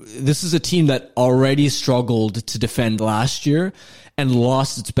so this is a team that already struggled to defend last year and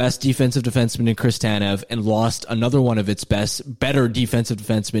lost its best defensive defenseman in Chris Tanev and lost another one of its better defensive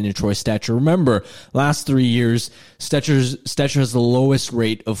defensemen in Troy Stetcher. Remember, last 3 years, Stetcher has the lowest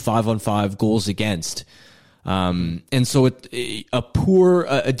rate of 5-on-5 goals against. And so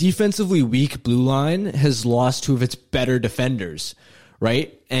a defensively weak blue line has lost 2 of its better defenders,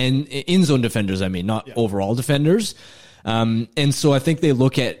 right? And in-zone defenders, not overall defenders. And so I think they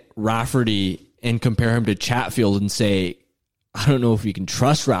look at Rafferty and compare him to Chatfield and say, I don't know if we can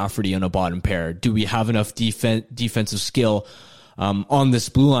trust Rafferty on a bottom pair. Do we have enough defensive skill on this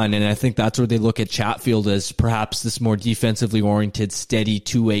blue line? And I think that's where they look at Chatfield as perhaps this more defensively oriented, steady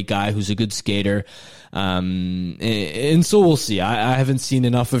two-way guy who's a good skater. And so we'll see. I haven't seen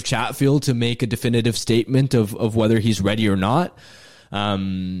enough of Chatfield to make a definitive statement of whether he's ready or not.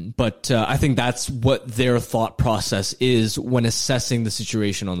 But I think that's what their thought process is when assessing the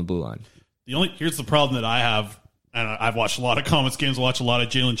situation on the blue line. Here's the problem that I have, and I've watched a lot of Comets games, watched a lot of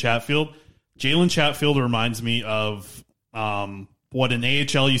Jalen Chatfield. Jalen Chatfield reminds me of what in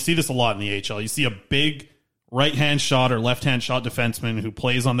AHL, you see this a lot in the AHL. You see a big right-hand shot or left-hand shot defenseman who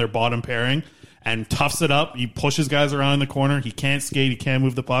plays on their bottom pairing and toughs it up. He pushes guys around in the corner. He can't skate. He can't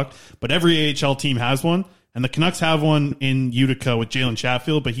move the puck. But every AHL team has one. And the Canucks have one in Utica with Jalen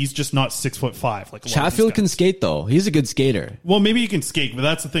Chatfield, but he's just not 6'5". Like Chatfield can skate though. He's a good skater. Well, maybe he can skate, but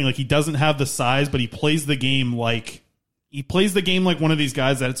that's the thing. Like he doesn't have the size, but he plays the game like one of these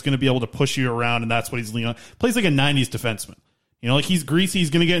guys that it's going to be able to push you around, and that's what he's leaning on. Plays like a 90s defenseman. You know, like he's greasy. He's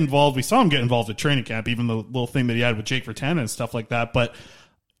going to get involved. We saw him get involved at training camp, even the little thing that he had with Jake Virtanen and stuff like that. But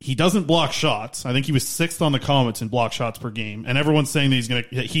he doesn't block shots. I think he was 6th on the Comets in block shots per game. And everyone's saying that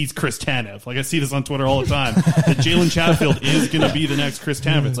he's Chris Tanev. Like I see this on Twitter all the time. That Jalen Chatfield is going to be the next Chris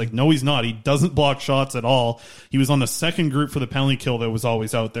Tanev. It's like, no, he's not. He doesn't block shots at all. He was on the second group for the penalty kill that was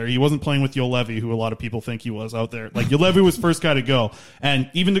always out there. He wasn't playing with Juolevi, who a lot of people think he was out there. Like Juolevi was first guy to go. And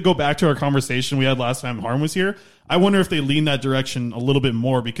even to go back to our conversation we had last time Harm was here, I wonder if they lean that direction a little bit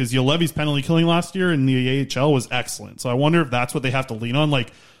more, because Juolevi's penalty killing last year in the AHL was excellent. So I wonder if that's what they have to lean on.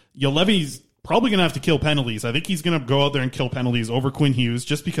 Like, Juolevi's probably going to have to kill penalties. I think he's going to go out there and kill penalties over Quinn Hughes,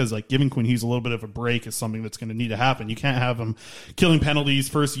 just because like giving Quinn Hughes a little bit of a break is something that's going to need to happen. You can't have him killing penalties,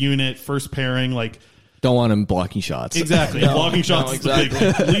 first unit, first pairing. Like, don't want him blocking shots. Exactly. Blocking shots is the big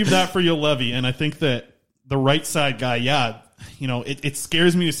thing. Leave that for Juolevi. And I think that the right side guy, you know, it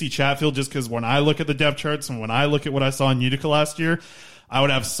scares me to see Chatfield, just because when I look at the depth charts and when I look at what I saw in Utica last year, I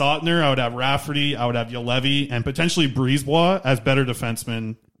would have Sautner, I would have Rafferty, I would have Juolevi, and potentially Brisebois as better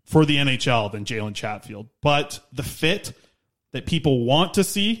defensemen for the NHL than Jalen Chatfield. But the fit that people want to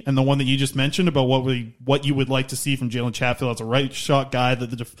see, and the one that you just mentioned about what you would like to see from Jalen Chatfield as a right shot guy,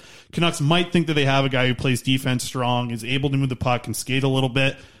 that the Canucks might think that they have a guy who plays defense strong, is able to move the puck and skate a little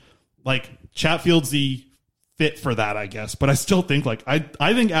bit. Like, Chatfield's the fit for that, I guess. But I still think, like, I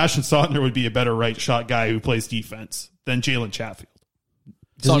think Ashton Sautner would be a better right shot guy who plays defense than Jalen Chatfield.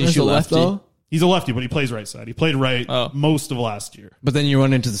 Sautner's a lefty. Though? He's a lefty, but he plays right side. He played right most of last year. But then you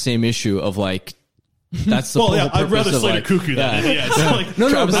run into the same issue of like, that's the well, yeah, I'd rather slate a cuckoo than it. Yeah, it's like,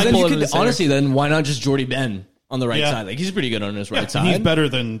 no, but then you could honestly, then why not just Jordy Ben on the right side? Like, he's pretty good on his right side. He's better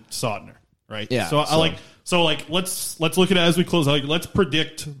than Sautner, right? Yeah. So let's look at it as we close. Like, let's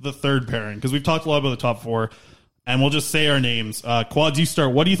predict the third pairing, because we've talked a lot about the top four. And we'll just say our names. Quads, you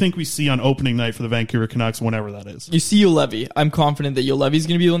start. What do you think we see on opening night for the Vancouver Canucks, whenever that is? You see Juolevi. I'm confident that Juolevi's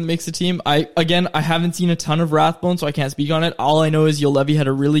going to be the one that makes the team. I haven't seen a ton of Rathbone, so I can't speak on it. All I know is Juolevi had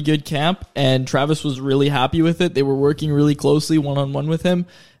a really good camp, and Travis was really happy with it. They were working really closely one-on-one with him.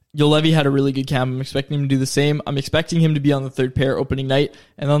 Juolevi had a really good camp. I'm expecting him to do the same. I'm expecting him to be on the third pair opening night.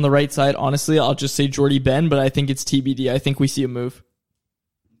 And on the right side, honestly, I'll just say Jordy Ben, but I think it's TBD. I think we see a move.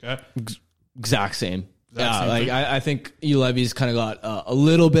 Okay. Exact same. Yeah, like I think Juolevi's kind of got a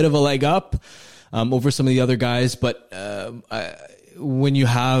little bit of a leg up over some of the other guys, but when you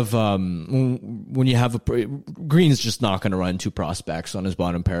have Green's just not going to run two prospects on his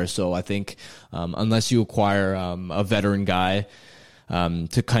bottom pair. So I think unless you acquire a veteran guy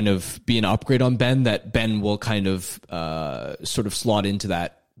to kind of be an upgrade on Ben, that Ben will kind of sort of slot into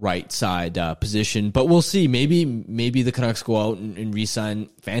that right side position, but we'll see. Maybe the Canucks go out and re-sign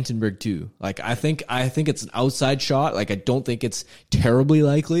Vandenberg too. Like, I think it's an outside shot. Like, I don't think it's terribly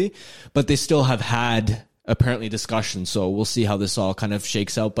likely, but they still have had apparently discussions. So we'll see how this all kind of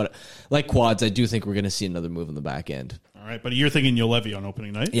shakes out. But like Quads, I do think we're going to see another move in the back end. All right, but you're thinking Juolevi on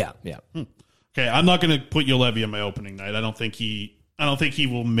opening night? Yeah. Okay, I'm not going to put Juolevi on my opening night. I don't think he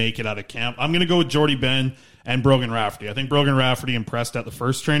will make it out of camp. I'm going to go with Jordy Ben and Brogan Rafferty. I think Brogan Rafferty impressed at the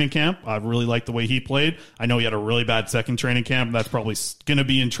first training camp. I really liked the way he played. I know he had a really bad second training camp. That's probably going to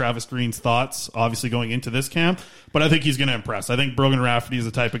be in Travis Green's thoughts, obviously, going into this camp. But I think he's going to impress. I think Brogan Rafferty is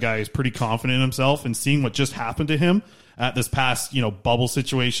the type of guy who's pretty confident in himself, and seeing what just happened to him at this past, bubble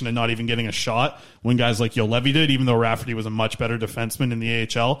situation and not even getting a shot when guys like Juolevi did, even though Rafferty was a much better defenseman in the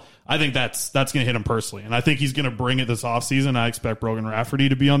AHL. I think that's going to hit him personally. And I think he's going to bring it this offseason. I expect Brogan Rafferty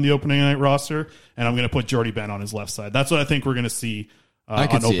to be on the opening night roster, and I'm going to put Jordy Ben on his left side. That's what I think we're going to see on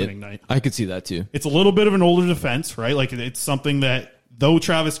opening night. I could see that too. It's a little bit of an older defense, right? Like, it's something that, though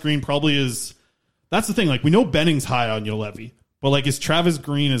Travis Green probably is, that's the thing. Like, we know Benning's high on Juolevi, but like, is Travis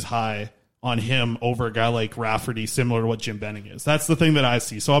Green as high on him over a guy like Rafferty, similar to what Jim Benning is? That's the thing that I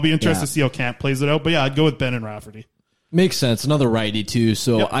see. So I'll be interested to see how Camp plays it out. But yeah, I'd go with Ben and Rafferty. Makes sense. Another righty too.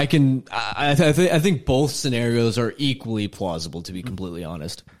 So I think both scenarios are equally plausible, to be completely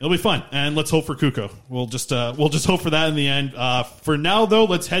honest. It'll be fun, and let's hope for Kuko. We'll just hope for that in the end. For now, though,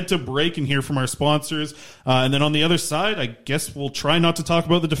 let's head to break and hear from our sponsors, and then on the other side, I guess we'll try not to talk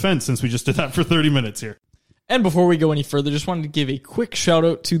about the defense, since we just did that for 30 minutes here. And before we go any further, just wanted to give a quick shout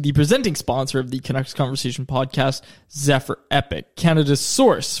out to the presenting sponsor of the Canucks Conversation podcast, Zephyr Epic, Canada's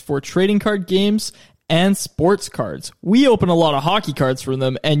source for trading card games and sports cards. We open a lot of hockey cards from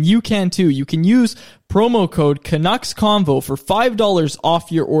them, and you can too. You can use promo code Canucks Convo for $5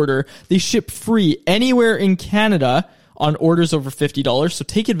 off your order. They ship free anywhere in Canada on orders over $50, so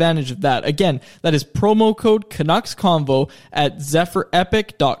take advantage of that. Again, that is promo code Canucks Convo at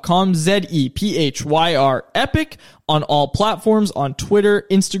ZephyrEpic.com, ZEPHYR Epic, on all platforms, on Twitter,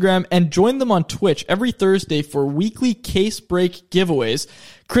 Instagram, and join them on Twitch every Thursday for weekly case break giveaways.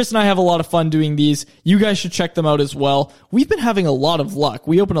 Chris and I have a lot of fun doing these. You guys should check them out as well. We've been having a lot of luck.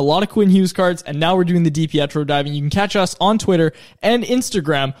 We opened a lot of Quinn Hughes cards, and now we're doing the DiPietro diving. You can catch us on Twitter and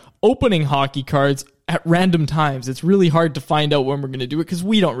Instagram opening hockey cards at random times. It's really hard to find out when we're going to do it because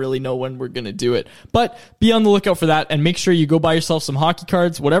we don't really know when we're going to do it. But be on the lookout for that, and make sure you go buy yourself some hockey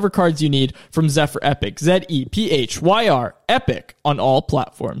cards, whatever cards you need, from Zephyr Epic, ZEPHYR Epic, on all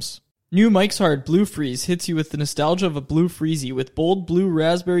platforms. New Mike's Hard Blue Freeze hits you with the nostalgia of a Blue Freezy with bold blue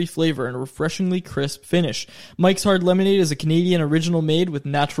raspberry flavor and a refreshingly crisp finish. Mike's Hard Lemonade is a Canadian original made with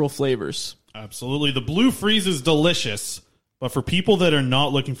natural flavors. Absolutely. The Blue Freeze is delicious. But for people that are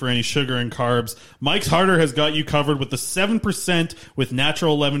not looking for any sugar and carbs, Mike's Harder has got you covered with the 7% with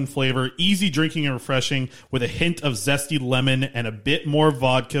natural lemon flavor, easy drinking and refreshing with a hint of zesty lemon and a bit more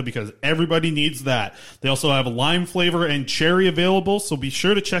vodka because everybody needs that. They also have lime flavor and cherry available, so be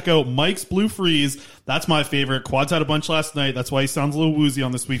sure to check out Mike's Blue Freeze. That's my favorite. Quads had a bunch last night. That's why he sounds a little woozy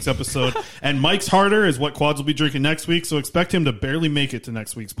on this week's episode. And Mike's Harder is what Quads will be drinking next week, so expect him to barely make it to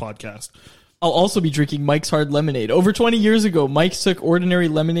next week's podcast. I'll also be drinking Mike's Hard Lemonade. Over 20 years ago, Mike's took ordinary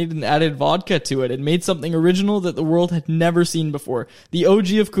lemonade and added vodka to it and made something original that the world had never seen before. The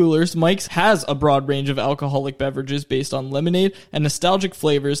OG of coolers, Mike's has a broad range of alcoholic beverages based on lemonade and nostalgic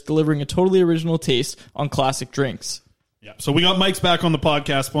flavors, delivering a totally original taste on classic drinks. Yeah, so we got Mike's back on the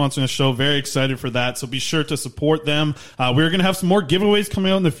podcast sponsoring the show. Very excited for that. So be sure to support them. We're going to have some more giveaways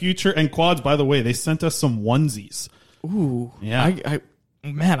coming out in the future. And Quads, by the way, they sent us some onesies. Ooh. Yeah.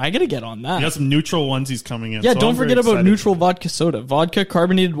 Man, I gotta get on that. You got some neutral onesies coming in. Yeah, so don't forget about neutral vodka soda. Vodka,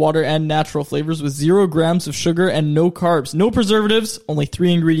 carbonated water, and natural flavors with 0 grams of sugar and no carbs. No preservatives, only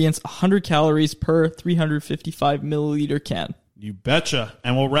 3 ingredients, 100 calories per 355 milliliter can. You betcha.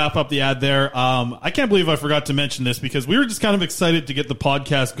 And we'll wrap up the ad there. I can't believe I forgot to mention this because we were just kind of excited to get the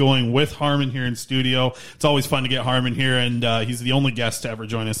podcast going with Harman here in studio. It's always fun to get Harman here, and he's the only guest to ever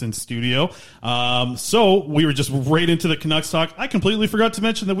join us in studio. So we were just right into the Canucks talk. I completely forgot to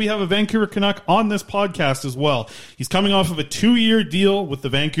mention that we have a Vancouver Canuck on this podcast as well. He's coming off of a 2-year deal with the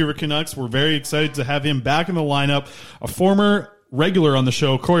Vancouver Canucks. We're very excited to have him back in the lineup. A former regular on the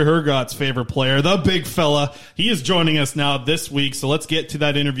show, Corey Hergott's favorite player, the big fella. He is joining us now this week, so let's get to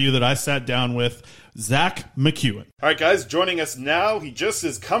that interview that I sat down with Zack MacEwen. All right, guys, joining us now. He just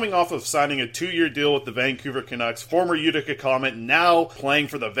is coming off of signing a 2-year deal with the Vancouver Canucks, former Utica Comet, now playing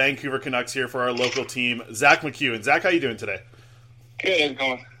for the Vancouver Canucks here for our local team, Zack MacEwen. Zack, how you doing today? Good, how's it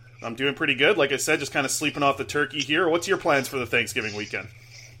going? I'm doing pretty good. Like I said, just kind of sleeping off the turkey here. What's your plans for the Thanksgiving weekend?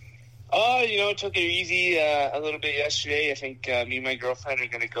 Took it easy a little bit yesterday. I think me and my girlfriend are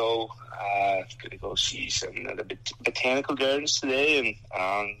gonna go see some of the botanical gardens today, and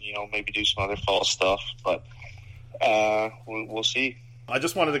maybe do some other fall stuff. But we'll see. I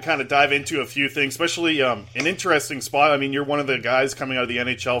just wanted to kind of dive into a few things, especially an interesting spot. I mean, you're one of the guys coming out of the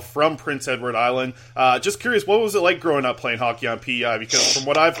NHL from Prince Edward Island. Just curious, what was it like growing up playing hockey on PEI? Because from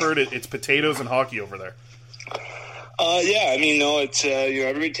what I've heard, it's potatoes and hockey over there. It's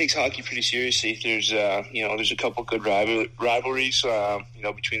everybody takes hockey pretty seriously. There's a couple good rivalries,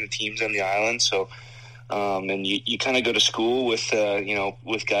 between the teams on the island. So, and you kind of go to school with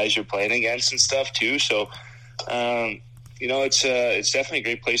guys you're playing against and stuff too. So, it's definitely a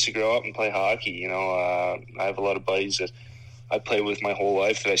great place to grow up and play hockey. I have a lot of buddies that I played with my whole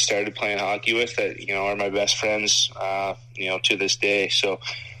life that I started playing hockey with that, are my best friends, to this day. So,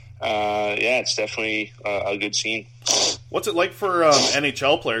 it's definitely a good scene. What's it like for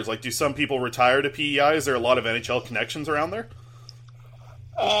NHL players? Like, do some people retire to PEI? Is there a lot of NHL connections around there?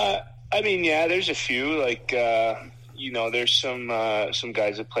 There's a few. Like, there's some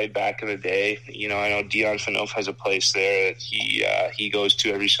guys that played back in the day. I know Dion Phaneuf has a place there that he goes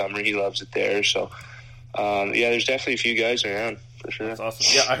to every summer. He loves it there. So, there's definitely a few guys around for sure. That's awesome.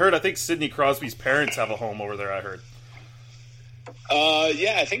 Yeah, I think Sidney Crosby's parents have a home over there. I heard.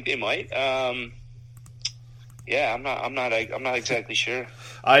 I think they might. I'm not exactly sure.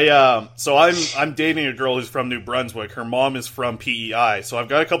 I'm dating a girl who's from New Brunswick. Her mom is from PEI, so I've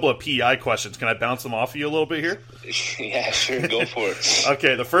got a couple of PEI questions. Can I bounce them off of you a little bit here? Yeah, sure, go for it.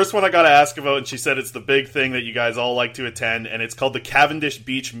 Okay, the first one I got to ask about, and she said it's the big thing that you guys all like to attend, and it's called the Cavendish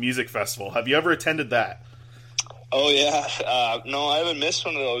Beach Music Festival. Have you ever attended that? Oh yeah, no, I haven't missed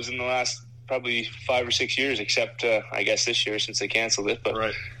one of those in the last probably 5 or 6 years, except I guess this year since they canceled it. But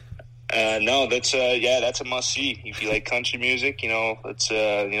right. No, that's a must see if you like country music. That's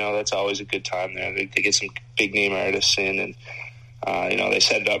always a good time there. They get some big name artists in, and they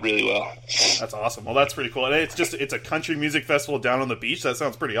set it up really well. That's awesome. Well, that's pretty cool. And it's a country music festival down on the beach. That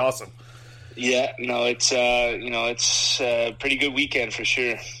sounds pretty awesome. Yeah, no, it's a pretty good weekend for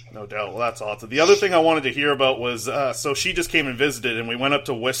sure. No doubt. Well, that's awesome. The other thing I wanted to hear about was, so she just came and visited, and we went up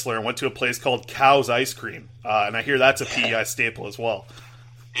to Whistler and went to a place called Cow's Ice Cream, and I hear that's a PEI staple as well.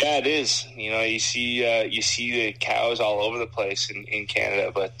 Yeah, it is. You see the cows all over the place in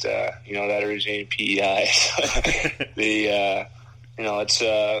Canada, but that originated in PEI. It's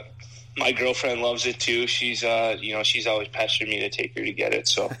my girlfriend loves it too. She's always pestering me to take her to get it.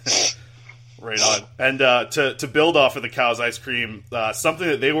 So. Right on. And to build off of the Cow's Ice Cream, something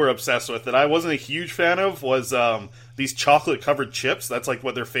that they were obsessed with that I wasn't a huge fan of was these chocolate-covered chips. That's like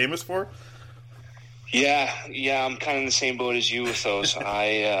what they're famous for. Yeah, I'm kind of in the same boat as you with those.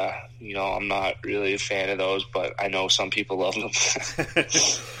 I'm not really a fan of those, but I know some people love them.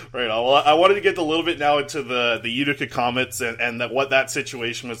 Right on. Well, I wanted to get a little bit now into the Utica Comets and what that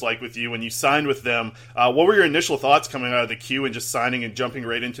situation was like with you when you signed with them. What were your initial thoughts coming out of the queue and just signing and jumping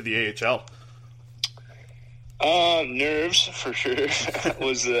right into the AHL? Nerves for sure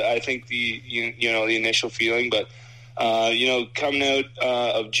was I think the initial feeling, but coming out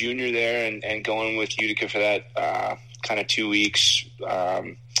of junior there and going with Utica for that kind of 2 weeks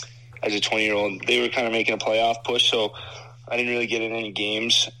as a 20-year-old, they were kind of making a playoff push, so I didn't really get in any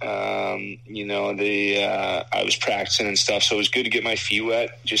games. I was practicing and stuff, so it was good to get my feet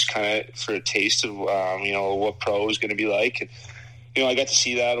wet, just kind of for a taste of what pro was going to be like. And, I got to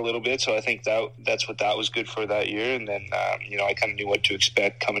see that a little bit, so I think that's what that was good for that year. And then, I kind of knew what to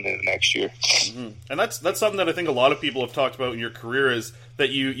expect coming into next year. Mm-hmm. And that's something that I think a lot of people have talked about in your career is that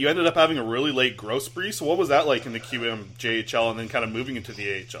you ended up having a really late growth spree. So what was that like in the QM JHL and then kind of moving into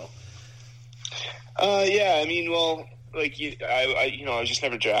the AHL? I was just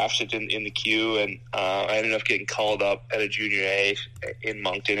never drafted in the queue, and I ended up getting called up at a junior A in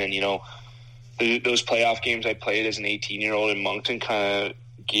Moncton, and those playoff games I played as an 18-year-old in Moncton kind of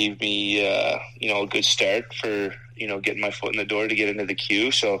gave me, a good start for, getting my foot in the door to get into the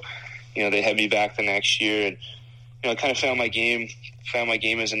queue. So, they had me back the next year, and, I kind of found my game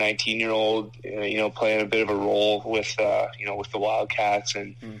as a 19-year-old, playing a bit of a role with the Wildcats,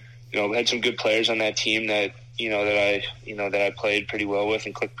 and, had some good players on that team that I played pretty well with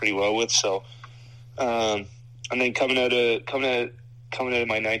and clicked pretty well with. So, and then coming out of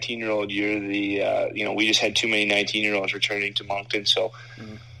my 19-year-old year, we just had too many 19-year-olds returning to Moncton, so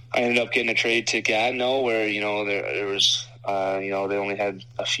I ended up getting a trade to Gatineau, where there was they only had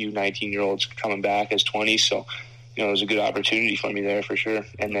a few 19-year-olds coming back as 20, so it was a good opportunity for me there for sure.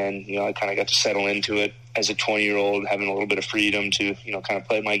 And then I kind of got to settle into it as a 20-year-old, having a little bit of freedom to kind of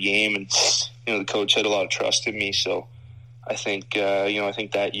play my game, and the coach had a lot of trust in me, so. I think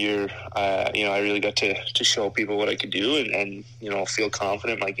that year, I really got to show people what I could do and feel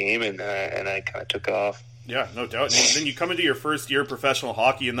confident in my game, and I kind of took off. Yeah, no doubt. And then you come into your first year of professional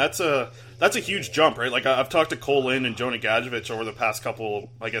hockey, and that's a huge jump, right? Like I've talked to Cole Lynn and Jonah Gadjevich over the past couple,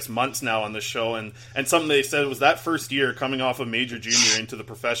 months now on this show, and something they said was that first year coming off of major junior into the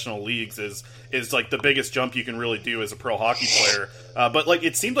professional leagues is like the biggest jump you can really do as a pro hockey player. But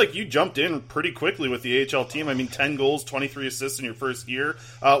it seemed like you jumped in pretty quickly with the AHL team. I mean, 10 goals, 23 assists in your first year.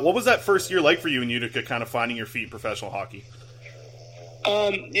 What was that first year like for you in Utica, kind of finding your feet in professional hockey?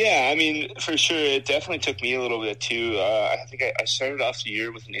 For sure, it definitely took me a little bit too. I think I started off the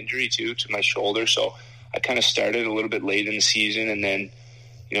year with an injury too to my shoulder, so I kind of started a little bit late in the season, and then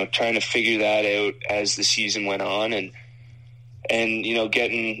trying to figure that out as the season went on, and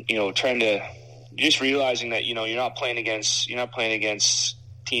getting trying to just realizing that you're not playing against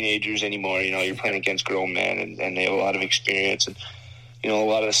teenagers anymore. You're playing against grown men, and they have a lot of experience, and a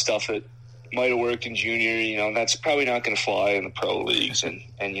lot of the stuff that might have worked in junior, that's probably not going to fly in the pro leagues, and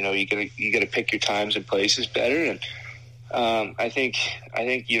you got to pick your times and places better. And I think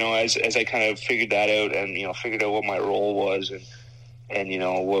as I kind of figured that out, and figured out what my role was, and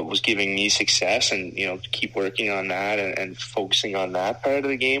what was giving me success, and keep working on that and focusing on that part of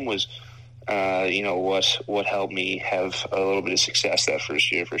the game was what helped me have a little bit of success that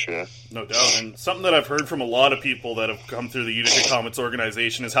first year for sure. No doubt. And something that I've heard from a lot of people that have come through the Utica Comets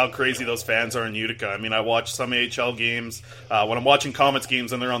organization is how crazy those fans are in Utica. I mean, I watch some AHL games. When I'm watching Comets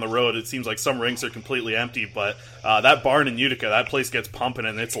games and they're on the road, it seems like some rinks are completely empty, but that barn in Utica, that place gets pumping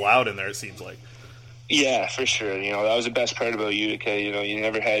and it's loud in there, it seems like. Yeah, for sure. That was the best part about Utica. You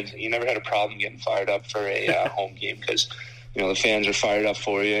never had a problem getting fired up for a home game, because the fans are fired up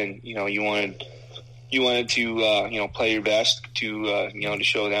for you, and you wanted to play your best to to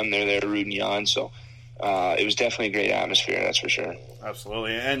show them they're there rooting you on. So it was definitely a great atmosphere, that's for sure.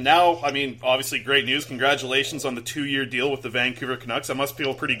 Absolutely. And now, I mean, obviously great news. Congratulations on the 2-year deal with the Vancouver Canucks. That must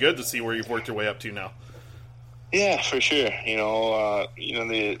feel pretty good to see where you've worked your way up to now. Yeah, for sure. My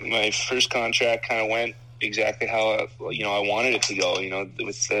first contract kind of went exactly how I wanted it to go.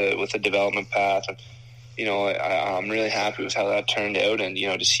 With the development path, and I'm really happy with how that turned out. And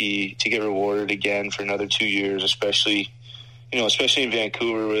to get rewarded again for another 2 years, especially in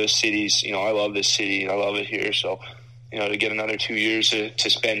Vancouver, where the city's, I love this city, I love it here. So to get another 2 years to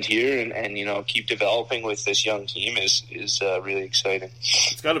spend here and keep developing with this young team is really exciting.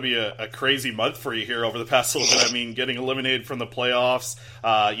 It's got to be a crazy month for you here over the past little bit. I mean, getting eliminated from the playoffs,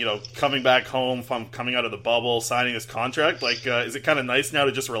 coming back home from coming out of the bubble, signing this contract. Is it kind of nice now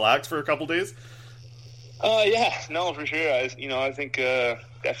to just relax for a couple days? Yeah, no, for sure. I think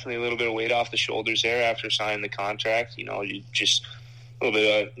definitely a little bit of weight off the shoulders there after signing the contract. You just a little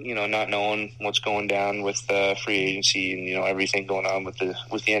bit of, not knowing what's going down with free agency and, everything going on with the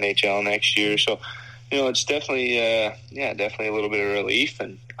NHL next year. So, it's definitely, definitely a little bit of relief,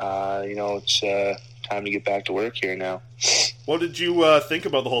 and, it's time to get back to work here now. What did you think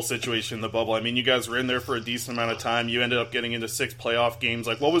about the whole situation in the bubble? I mean, you guys were in there for a decent amount of time. You ended up getting into 6 playoff games.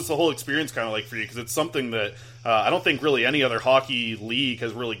 What was the whole experience kind of like for you? Because it's something that I don't think really any other hockey league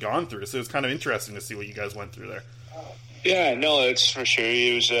has really gone through. So it was kind of interesting to see what you guys went through there. Yeah, no, it's for sure.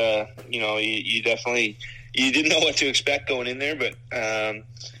 It was, you definitely, you didn't know what to expect going in there, but,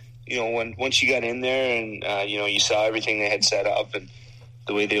 once you got in there and, you saw everything they had set up and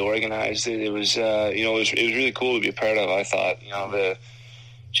the way they organized it, it was, it was really cool to be a part of. I thought,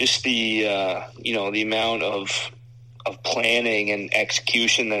 the amount of planning and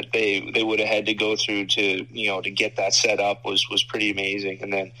execution that they would have had to go through to get that set up was pretty amazing.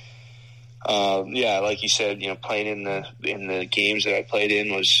 And then, like you said, playing in the games that I played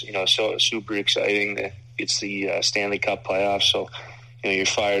in was, so super exciting. It's the Stanley Cup playoffs, so you're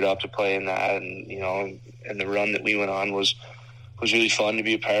fired up to play in that, and and the run that we went on was really fun to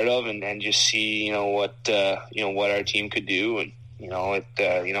be a part of, and just see what our team could do, and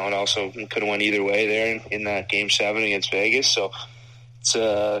it also could have went either way there in that Game 7 against Vegas. So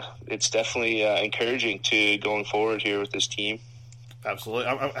it's definitely encouraging to going forward here with this team. Absolutely.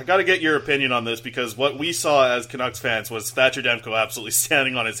 I got to get your opinion on this, because what we saw as Canucks fans was Thatcher Demko absolutely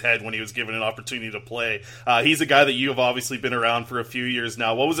standing on his head when he was given an opportunity to play. He's a guy that you have obviously been around for a few years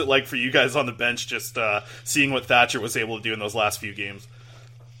now. What was it like for you guys on the bench, just seeing what Thatcher was able to do in those last few games?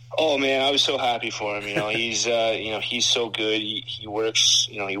 Oh man, I was so happy for him. He's he's so good. He works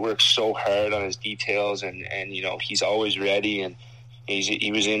so hard on his details, and he's always ready, and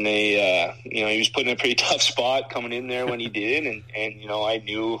he was in he was put in a pretty tough spot coming in there when he did, and I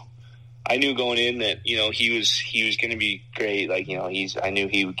knew going in that he was going to be great. I knew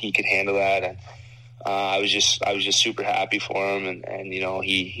he could handle that, and I was just super happy for him, and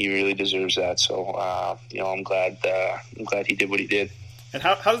he really deserves that. So I'm glad he did what he did. And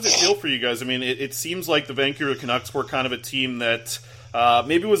how does it feel for you guys? I mean, it seems like the Vancouver Canucks were kind of a team that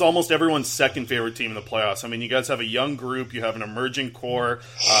maybe was almost everyone's second favorite team in the playoffs. I mean, you guys have a young group, you have an emerging core,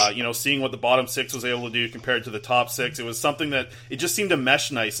 seeing what the bottom 6 was able to do compared to the top 6. It was something that it just seemed to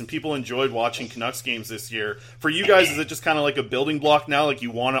mesh nice, and people enjoyed watching Canucks games this year. For you guys, is it just kind of like a building block now? Like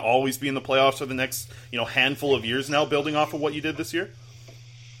you want to always be in the playoffs for the next, handful of years now, building off of what you did this year?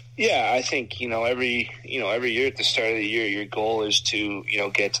 Yeah, I think every year at the start of the year, your goal is to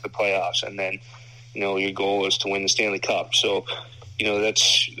get to the playoffs, and then your goal is to win the Stanley Cup. So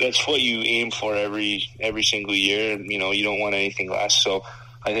that's what you aim for every single year, and you don't want anything less. So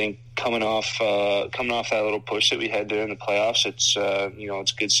I think coming off that little push that we had there in the playoffs, it's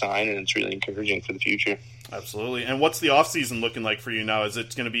it's a good sign, and it's really encouraging for the future. Absolutely. And what's the off season looking like for you now? Is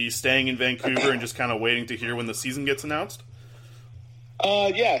it going to be staying in Vancouver and just kind of waiting to hear when the season gets announced?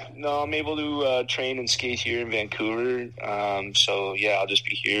 I'm able to train and skate here in Vancouver. So I'll just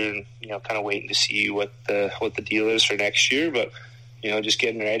be here and kind of waiting to see what the deal is for next year. But just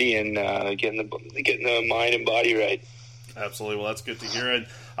getting ready and getting the mind and body right. Absolutely. Well, that's good to hear. And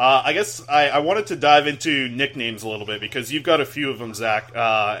I guess I wanted to dive into nicknames a little bit, because you've got a few of them, Zach,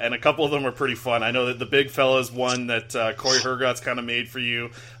 and a couple of them are pretty fun. I know that the Big Fella is one that Corey Hergott's kind of made for you.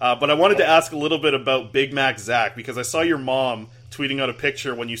 But I wanted to ask a little bit about Big Mac Zack, because I saw your mom tweeting out a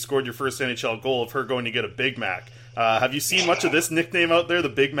picture when you scored your first NHL goal of her going to get a Big Mac. Have you seen much of this nickname out there, the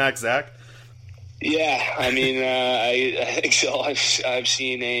Big Mac Zack? Yeah, I mean, I think so. I've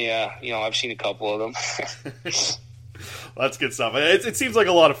seen a couple of them. That's good stuff. It seems like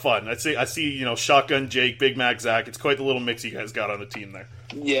a lot of fun. I see, Shotgun Jake, Big Mac Zack. It's quite the little mix you guys got on the team there.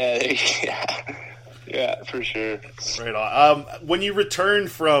 Yeah, for sure. Right on. When you returned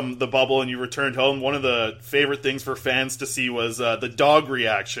from the bubble and you returned home, one of the favorite things for fans to see was the dog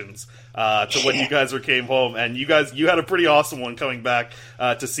reactions to when you guys came home. And you had a pretty awesome one coming back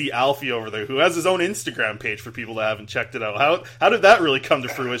to see Alfie over there, who has his own Instagram page for people that haven't checked it out. How did that really come to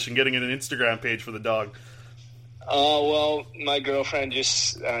fruition, getting an Instagram page for the dog? Well, my girlfriend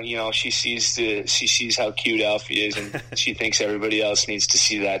just, she sees how cute Alfie is, and she thinks everybody else needs to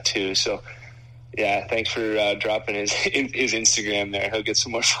see that too. So, yeah, thanks for dropping his Instagram there. He'll get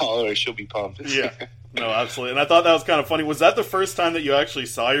some more followers. She'll be pumped. Yeah, no, absolutely. And I thought that was kind of funny. Was that the first time that you actually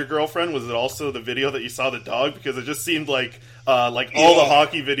saw your girlfriend? Was it also the video that you saw the dog? Because it just seemed like all the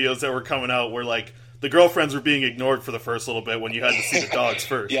hockey videos that were coming out were like, the girlfriends were being ignored for the first little bit when you had to see the dogs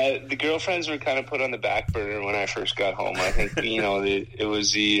first. Yeah, the girlfriends were kind of put on the back burner when I first got home. I think, it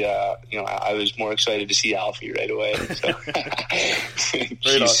was I was more excited to see Alfie right away. So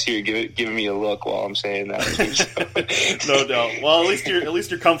she's here giving me a look while I'm saying that too, so. No doubt. Well, at least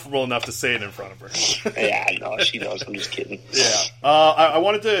you're comfortable enough to say it in front of her. Yeah, no, she knows. I'm just kidding. Yeah. I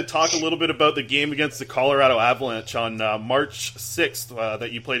wanted to talk a little bit about the game against the Colorado Avalanche on March 6th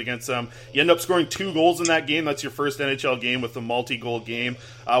that you played against them. You end up scoring 2 goals in that game. That's your first NHL game with a multi-goal game.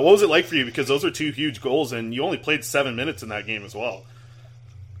 What was it like for you? Because those are 2 huge goals, and you only played 7 minutes in that game as well.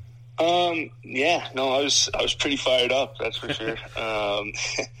 Yeah, no, I was pretty fired up. That's for sure.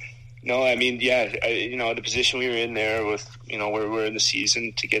 No, I mean, yeah, the position we were in there with, where we're in the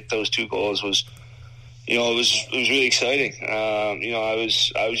season, to get those 2 goals was, it was really exciting. I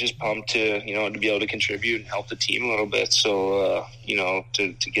was just pumped to be able to contribute and help the team a little bit. So,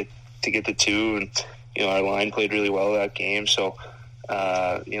 to get the 2, and our line played really well that game. So,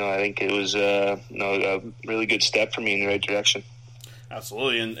 I think it was a really good step for me in the right direction.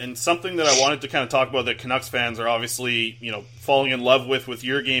 Absolutely, and something that I wanted to kind of talk about that Canucks fans are obviously, falling in love with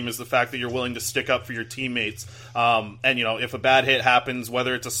your game is the fact that you're willing to stick up for your teammates. And, if a bad hit happens,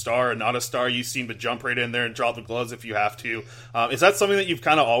 whether it's a star or not a star, you seem to jump right in there and drop the gloves if you have to. Is that something that you've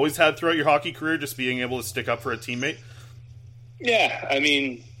kind of always had throughout your hockey career, just being able to stick up for a teammate? Yeah, I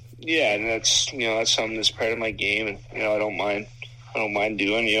mean, yeah, and that's something that's part of my game, and I don't mind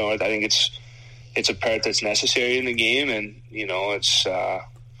doing. I think it's a part that's necessary in the game, and it's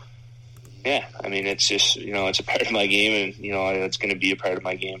it's just it's a part of my game, and it's going to be a part of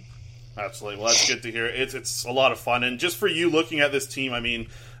my game. Absolutely. Well, that's good to hear. It's a lot of fun, and just for you looking at this team, I mean,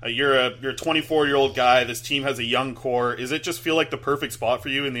 you're a 24-year-old guy. This team has a young core. Is it just feel like the perfect spot for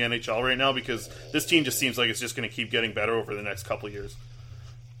you in the NHL right now? Because this team just seems like it's just going to keep getting better over the next couple of years.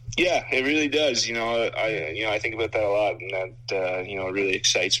 Yeah, it really does. I think about that a lot, and that it really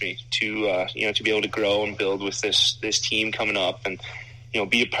excites me to be able to grow and build with this team coming up, and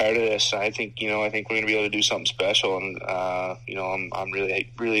be a part of this. I think we're going to be able to do something special, and I'm really,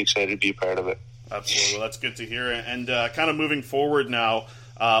 really excited to be a part of it. Absolutely. Well, that's good to hear. And kind of moving forward now,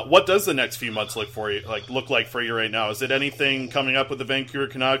 what does the next few months look like for you right now? Is it anything coming up with the Vancouver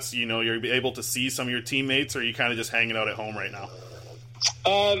Canucks? You're able to see some of your teammates, or are you kind of just hanging out at home right now?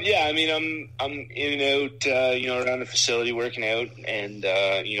 Yeah, I mean, I'm in and out, around the facility working out, and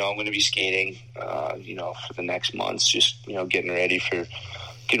I'm going to be skating, for the next months, just getting ready for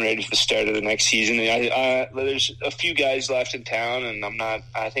the start of the next season. There's a few guys left in town, and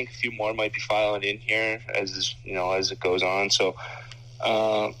I think a few more might be filing in here as it goes on. So,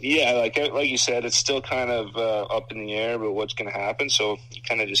 yeah, like you said, it's still kind of up in the air about what's going to happen. So you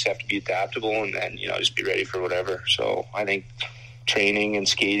kind of just have to be adaptable, and then just be ready for whatever. So I think training and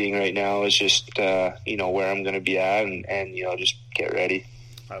skating right now is just where I'm going to be at, and just get ready.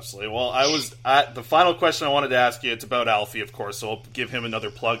 Absolutely. Well, I was at the final question I wanted to ask you. It's about Alfie, of course, so I'll give him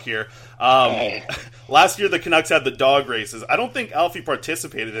another plug here. Last year the Canucks had the dog races. I don't think Alfie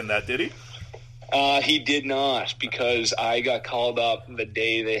participated in that, did he? He did not, because I got called up the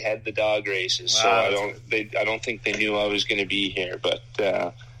day they had the dog races. So I don't think they knew I was going to be here, but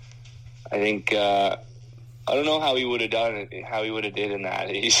I think I don't know how he would have done it, how he would have did in that.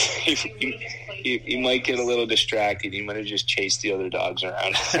 He might get a little distracted. He might have just chased the other dogs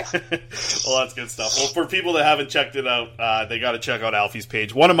around. Well, that's good stuff. Well, for people that haven't checked it out, they got to check out Alfie's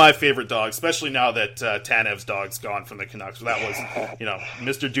page. One of my favorite dogs, especially now that Tanev's dog's gone from the Canucks. So that was,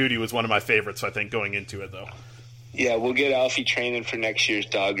 Mr. Duty was one of my favorites, I think, going into it, though. Yeah, we'll get Alfie training for next year's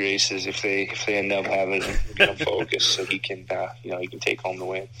dog races if they end up having a focus, so he can he can take home the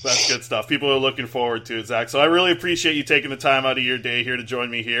win. That's good stuff. People are looking forward to it, Zach. So I really appreciate you taking the time out of your day here to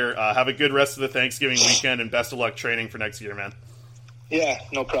join me here. Have a good rest of the Thanksgiving weekend, and best of luck training for next year, man. Yeah,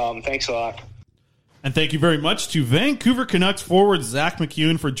 no problem. Thanks a lot. And thank you very much to Vancouver Canucks forward Zack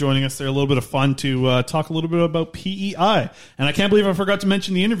MacEwen for joining us there. A little bit of fun to talk a little bit about PEI. And I can't believe I forgot to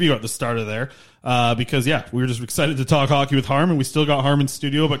mention the interview at the start of there because, we were just excited to talk hockey with Harman. We still got Harman's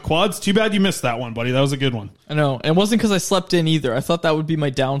studio. But Quads, too bad you missed that one, buddy. That was a good one. I know. And it wasn't because I slept in either. I thought that would be my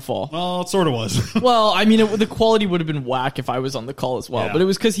downfall. Well, it sort of was. Well, I mean, the quality would have been whack if I was on the call as well. Yeah. But it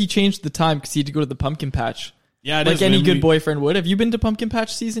was because he changed the time because he had to go to the pumpkin patch. Yeah, it like is, any man. good boyfriend would. Have you been to pumpkin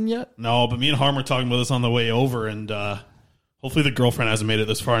patch season yet? No, but me and Harm were talking about this on the way over, and hopefully the girlfriend hasn't made it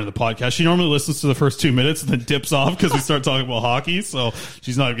this far into the podcast. She normally listens to the first 2 minutes and then dips off because we start talking about hockey, so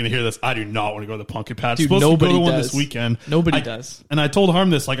she's not even going to hear this. I do not want to go to the pumpkin patch. Dude, supposed nobody to go to one does. this weekend. Nobody does. And I told Harm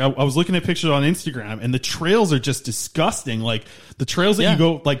this. Like I was looking at pictures on Instagram, and the trails are just disgusting. Like the trails that you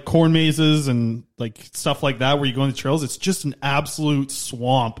go, like corn mazes and like stuff like that, where you go on the trails, it's just an absolute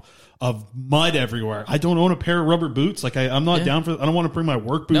swamp of mud everywhere. I don't own a pair of rubber boots. Like I'm not down for. I don't want to bring my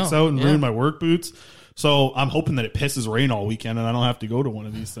work boots out and ruin my work boots. So I'm hoping that it pisses rain all weekend and I don't have to go to one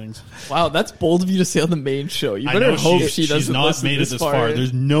of these things. Wow, that's bold of you to say on the main show. You better hope she doesn't. She's not made it this far.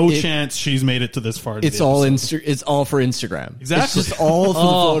 There's no chance she's made it to this far. It's all it's all for Instagram. Exactly. It's just all for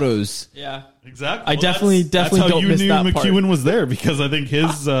the photos. Yeah. Exactly. I definitely that's how don't you miss knew that MacEwen part. was there because I think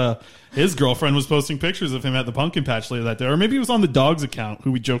his girlfriend was posting pictures of him at the pumpkin patch later that day, or maybe it was on the dog's account,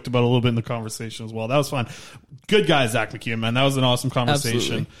 who we joked about a little bit in the conversation as well. That was fun. Good guy, Zack MacEwen, man. That was an awesome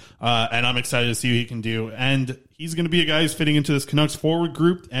conversation, and I'm excited to see what he can do. And he's going to be a guy who's fitting into this Canucks forward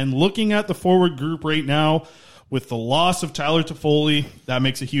group. And looking at the forward group right now, with the loss of Tyler Toffoli, that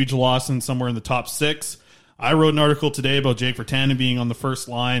makes a huge loss in somewhere in the top 6. I wrote an article today about Jake Virtanen being on the first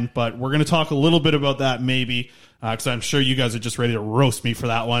line, but we're going to talk a little bit about that maybe, because I'm sure you guys are just ready to roast me for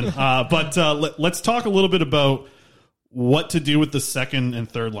that one. But let's talk a little bit about what to do with the second and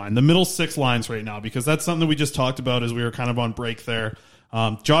third line, the middle 6 lines right now, because that's something that we just talked about as we were kind of on break there.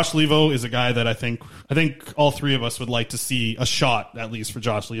 Josh Levo is a guy that I think all three of us would like to see a shot, at least for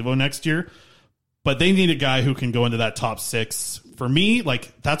Josh Levo next year. But they need a guy who can go into that top 6. For me,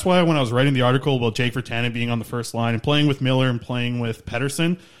 like that's why when I was writing the article about Jake Virtanen being on the first line and playing with Miller and playing with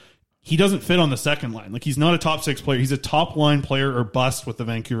Pettersson, he doesn't fit on the second line. Like he's not a top 6 player. He's a top line player or bust with the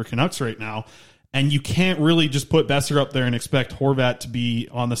Vancouver Canucks right now. And you can't really just put Besser up there and expect Horvat to be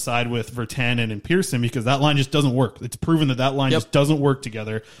on the side with Virtanen and Pearson because that line just doesn't work. It's proven that line just doesn't work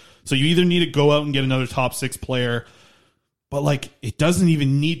together. So you either need to go out and get another top 6 player, but like it doesn't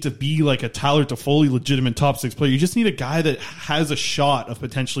even need to be like a Tyler Toffoli legitimate top 6 player. You just need a guy that has a shot of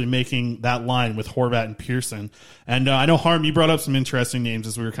potentially making that line with Horvat and Pearson. And I know, Harm, you brought up some interesting names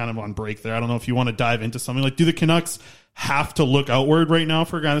as we were kind of on break there. I don't know if you want to dive into something like, do the Canucks have to look outward right now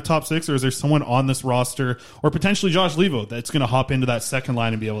for a guy in the top 6, or is there someone on this roster, or potentially Josh Levo, that's going to hop into that second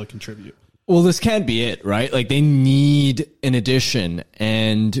line and be able to contribute? Well, this can't be it, right? Like they need an addition,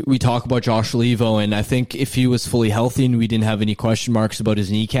 and we talk about Josh Levo, and I think if he was fully healthy and we didn't have any question marks about his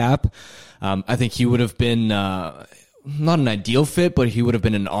kneecap, I think he would have been not an ideal fit, but he would have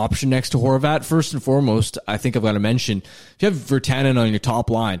been an option next to Horvat. First and foremost, I think I've got to mention, if you have Virtanen on your top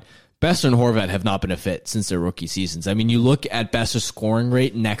line, Besser and Horvat have not been a fit since their rookie seasons. I mean, you look at Besser's scoring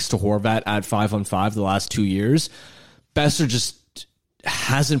rate next to Horvat at 5-on-5 the last 2 years, Besser just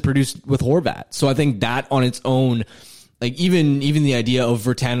hasn't produced with Horvat. So I think that on its own, like even the idea of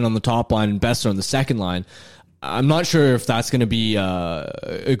Virtanen on the top line and Besser on the second line, I'm not sure if that's going to be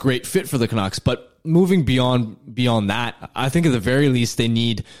a great fit for the Canucks. But moving beyond that, I think at the very least they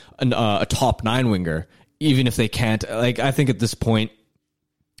need a top 9 winger, even if they can't. Like I think at this point,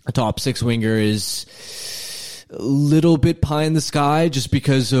 a top 6 winger is a little bit pie in the sky just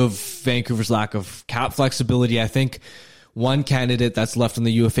because of Vancouver's lack of cap flexibility. I think one candidate that's left on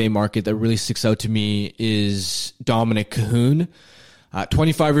the UFA market that really sticks out to me is Dominic Cahoon.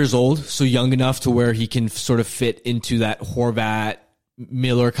 25 years old, so young enough to where he can sort of fit into that Horvat,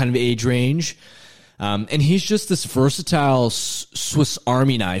 Miller kind of age range. And he's just this versatile Swiss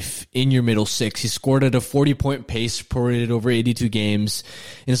Army knife in your middle 6. He scored at a 40-point pace, prorated over 82 games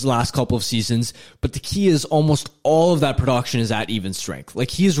in his last couple of seasons. But the key is almost all of that production is at even strength.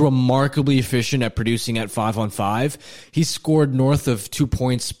 Like he is remarkably efficient at producing at 5-on-5. He scored north of 2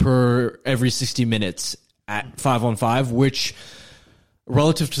 points per every 60 minutes at 5-on-5, which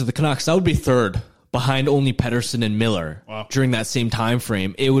relative to the Canucks, that would be third behind only Pettersson and Miller. Wow. During that same time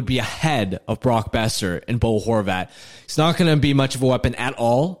frame. It would be ahead of Brock Besser and Bo Horvat. He's not going to be much of a weapon at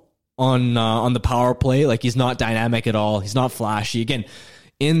all on the power play. Like he's not dynamic at all. He's not flashy. Again,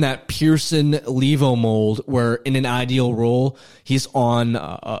 in that Pearson-Levo mold, where in an ideal role he's on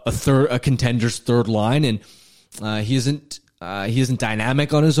a contender's third line, and he isn't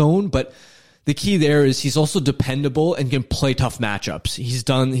dynamic on his own, but the key there is he's also dependable and can play tough matchups.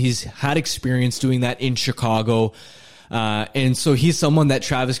 He's had experience doing that in Chicago. And so he's someone that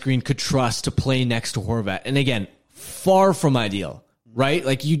Travis Green could trust to play next to Horvat. And again, far from ideal, right?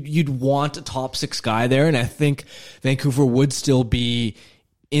 Like you'd want a top 6 guy there. And I think Vancouver would still be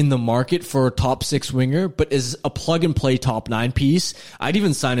in the market for a top 6 winger, but as a plug and play top 9 piece, I'd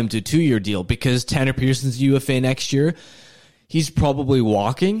even sign him to a 2-year deal because Tanner Pearson's UFA next year. He's probably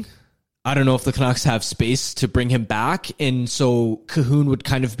walking. I don't know if the Canucks have space to bring him back. And so Cahoon would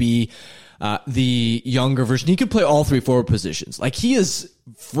kind of be the younger version. He can play all 3 forward positions. Like he is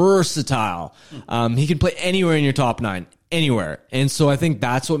versatile. He can play anywhere in your top 9. Anywhere. And so I think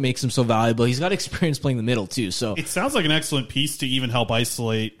that's what makes him so valuable. He's got experience playing the middle too. So it sounds like an excellent piece to even help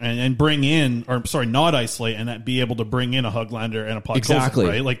isolate and bring in, or sorry, not isolate and be able to bring in a Huglander and a Podkolzin, exactly.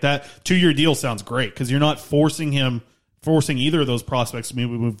 Right? Like that 2-year deal sounds great because you're not forcing either of those prospects to be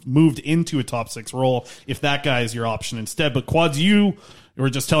moved into a top 6 role if that guy is your option instead. But Quads, you were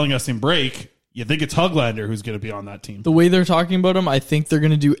just telling us in break, you think it's Huglander who's going to be on that team. The way they're talking about him, I think they're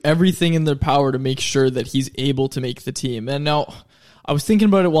going to do everything in their power to make sure that he's able to make the team. And now, I was thinking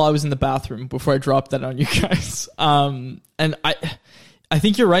about it while I was in the bathroom before I dropped that on you guys. And I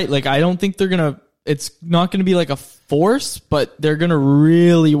think you're right. Like, I don't think it's not going to be like a force, but they're going to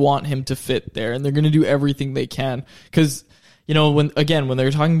really want him to fit there. And they're going to do everything they can. Because, you know, when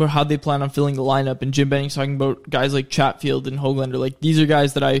they're talking about how they plan on filling the lineup, and Jim Benning's talking about guys like Chatfield and Hoglander, like these are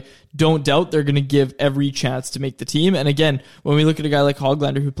guys that I don't doubt they're going to give every chance to make the team. And again, when we look at a guy like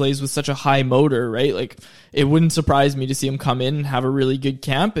Hoglander who plays with such a high motor, right? Like it wouldn't surprise me to see him come in and have a really good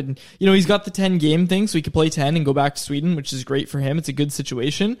camp. And, you know, he's got the 10 game thing, so he could play 10 and go back to Sweden, which is great for him. It's a good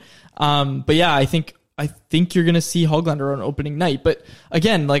situation. But yeah, I think you're going to see Hoglander on opening night. But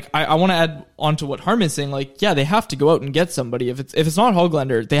again, like I want to add on to what Harman's saying. Like, yeah, they have to go out and get somebody. If it's not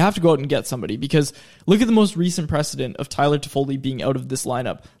Hoglander, they have to go out and get somebody, because look at the most recent precedent of Tyler Toffoli being out of this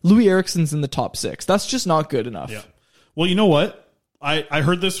lineup. Louis Eriksson's in the top 6. That's just not good enough. Yeah. Well, you know what? I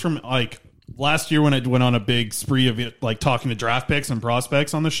heard this from like last year when I went on a big spree of it, like talking to draft picks and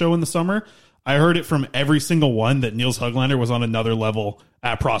prospects on the show in the summer. I heard it from every single one that Niels Hoglander was on another level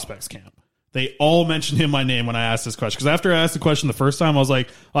at prospects camp. They all mentioned him by name when I asked this question. Because after I asked the question the first time, I was like,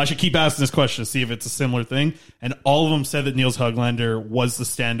 I should keep asking this question to see if it's a similar thing. And all of them said that Niels Hoglander was the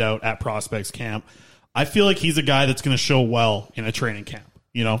standout at prospects camp. I feel like he's a guy that's going to show well in a training camp.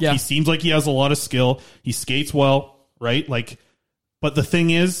 You know, He seems like he has a lot of skill. He skates well, right? Like, but the thing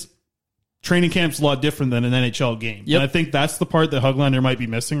is, training camp's a lot different than an NHL game. Yep. And I think that's the part that Hoglander might be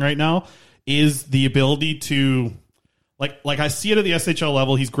missing right now, is the ability to... Like I see it at the SHL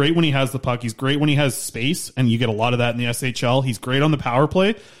level. He's great when he has the puck. He's great when he has space, and you get a lot of that in the SHL. He's great on the power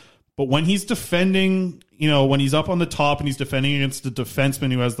play. But when he's defending, you know, when he's up on the top and he's defending against the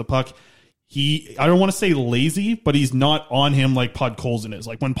defenseman who has the puck, I don't want to say lazy, but he's not on him like Podkolzin is.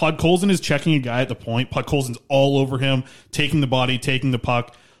 Like when Podkolzin is checking a guy at the point, Podkolzin's all over him, taking the body, taking the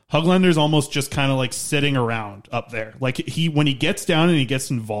puck. Hoglander's almost just kind of like sitting around up there. Like when he gets down and he gets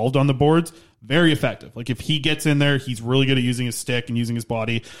involved on the boards, very effective. Like if he gets in there, he's really good at using his stick and using his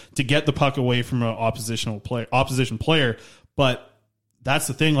body to get the puck away from an opposition player. But that's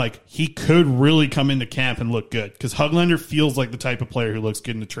the thing. Like he could really come into camp and look good, because Hoglander feels like the type of player who looks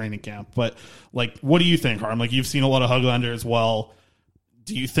good in the training camp. But like, what do you think, Harm? Like you've seen a lot of Hoglander as well.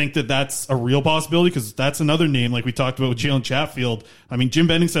 Do you think that that's a real possibility? Because that's another name, like we talked about with Jalen Chatfield. I mean, Jim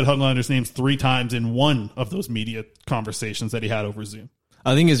Benning said Hoglander's names 3 times in one of those media conversations that he had over Zoom.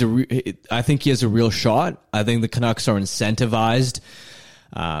 I think he has a real shot. I think the Canucks are incentivized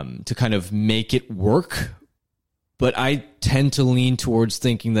to kind of make it work. But I tend to lean towards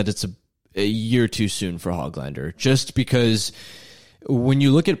thinking that it's a year too soon for Hoglander, just because when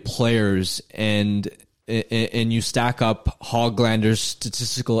you look at players and you stack up Hoglander's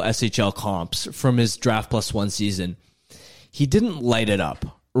statistical SHL comps from his Draft Plus 1 season, he didn't light it up,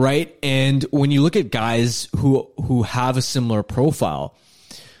 right? And when you look at guys who have a similar profile,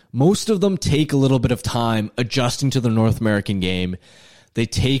 most of them take a little bit of time adjusting to the North American game. They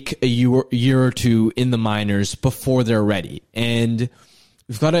take a year or two in the minors before they're ready. And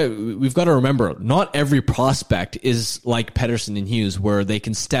we've got to remember, not every prospect is like Pettersson and Hughes, where they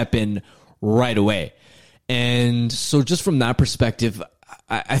can step in right away. And so just from that perspective,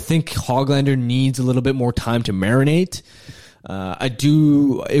 I think Hoglander needs a little bit more time to marinate.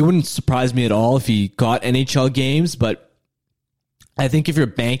 It wouldn't surprise me at all if he got NHL games, but I think if you're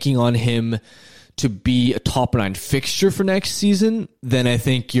banking on him to be a top 9 fixture for next season, then I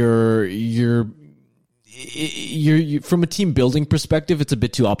think you're from a team building perspective, it's a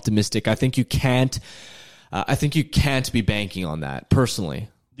bit too optimistic. I think you can't be banking on that personally.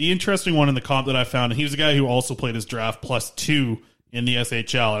 the interesting one in the comp that I found, and he was a guy who also played his draft +2 in the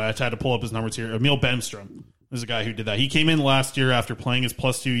SHL, and I had to pull up his numbers here. Emil Bemstrom is a guy who did that. He came in last year after playing his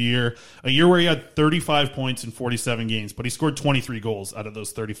 +2 year, a year where he had 35 points in 47 games, but he scored 23 goals out of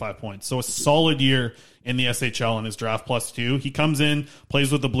those 35 points. So a solid year in the SHL in his draft +2. He comes in,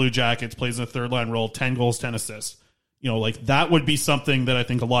 plays with the Blue Jackets, plays in a third-line role, 10 goals, 10 assists. You know, like that would be something that I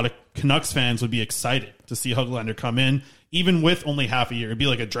think a lot of Canucks fans would be excited to see Höglander come in, even with only half a year. It'd be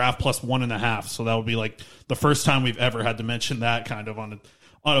like a draft +1.5. So that would be like the first time we've ever had to mention that kind of on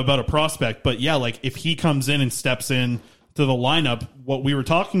about a prospect. But yeah, like if he comes in and steps in to the lineup, what we were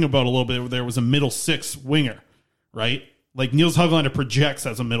talking about a little bit, there was a middle six winger, right? Like Niels Höglander projects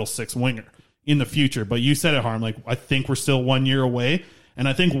as a middle six winger in the future. But you said it, Harm, like I think we're still 1 year away. And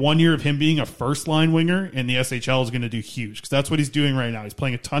I think 1 year of him being a first-line winger in the SHL is going to do huge because that's what he's doing right now. He's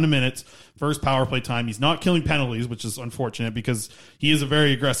playing a ton of minutes, first power play time. He's not killing penalties, which is unfortunate because he is a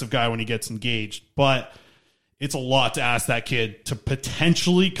very aggressive guy when he gets engaged. But it's a lot to ask that kid to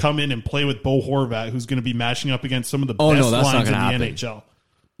potentially come in and play with Bo Horvat, who's going to be matching up against some of the best lines in the NHL.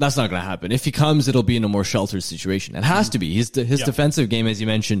 That's not going to happen. If he comes, it'll be in a more sheltered situation. It has to be. His defensive game, as you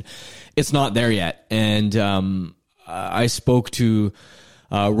mentioned, it's not there yet. And I spoke to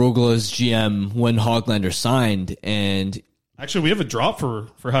Rogla's GM when Höglander signed, and actually we have a drop for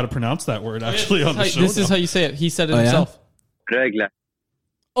how to pronounce that word actually on the show. This is how you say it. He said it himself. Regla.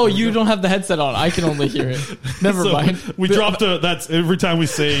 Oh, you don't have the headset on. I can only hear it. Never mind. We dropped that's every time we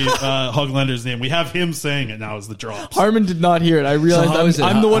say Höglander's name, we have him saying it now as the drop. Harman did not hear it. I realized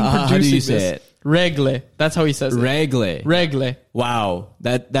I'm the one producing how do you this. Say it? Regle. That's how he says it. Regle. Wow.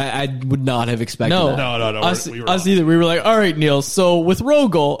 That I would not have expected that. No. Us either. We were like, all right, Neil. So with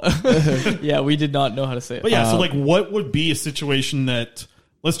Rogel, yeah, we did not know how to say it. But yeah, so like what would be a situation that,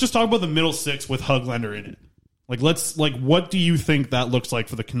 let's just talk about the middle six with Höglander in it. What do you think that looks like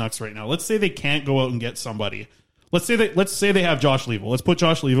for the Canucks right now? Let's say they can't go out and get somebody. Let's say they have Josh Levo. Let's put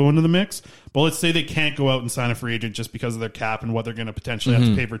Josh Levo into the mix. But let's say they can't go out and sign a free agent just because of their cap and what they're going to potentially have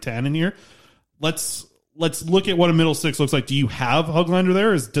to pay for Tannen here. Let's look at what a middle six looks like. Do you have Höglander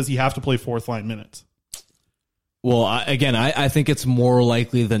there, or does he have to play fourth line minutes? Well, I think it's more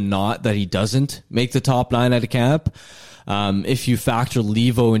likely than not that he doesn't make the top 9 at a camp. If you factor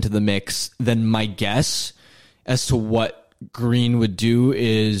Levo into the mix, then my guess as to what Green would do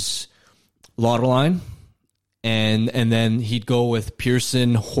is Lauterline, and then he'd go with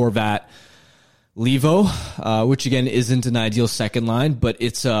Pearson, Horvat, Levo, which again isn't an ideal second line, but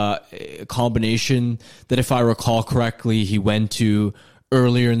it's a combination that, if I recall correctly, he went to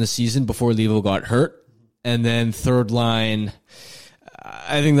earlier in the season before Levo got hurt. And then third line,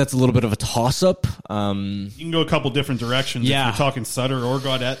 I think that's a little bit of a toss-up. You can go a couple different directions. Yeah. If you're talking Sutter or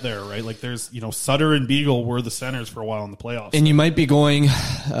Gaudette there, right? Like there's, Sutter and Beagle were the centers for a while in the playoffs. And you might be going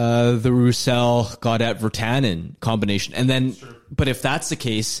the Roussel, Gaudette, Virtanen combination. And then, but if that's the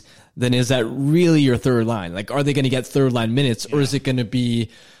case, then is that really your third line? Like, are they going to get third line minutes, or is it going to be,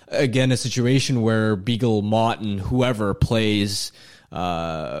 again, a situation where Beagle, Mott, and whoever plays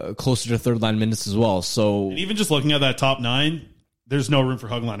closer to third line minutes as well? So, and even just looking at that top 9, there's no room for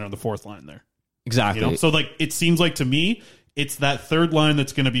Höglander on the fourth line there. Exactly. So, like, it seems like to me, it's that third line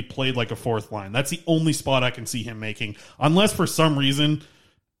that's going to be played like a fourth line. That's the only spot I can see him making, unless for some reason,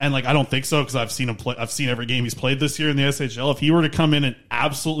 and like I don't think so because I've seen him play. I've seen every game he's played this year in the SHL. If he were to come in and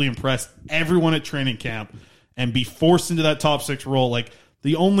absolutely impress everyone at training camp and be forced into that top 6 role, like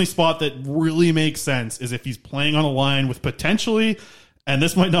the only spot that really makes sense is if he's playing on a line with potentially. And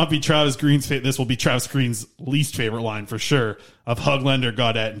this might not be Travis Green's favorite. This will be Travis Green's least favorite line for sure of Höglander,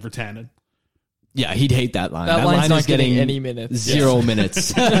 Gaudette, and Virtanen. Yeah, he'd hate that line. That line's not getting any minutes. 0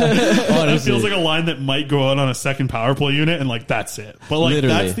 minutes. It feels like a line that might go out on a second power play unit, and like that's it. But like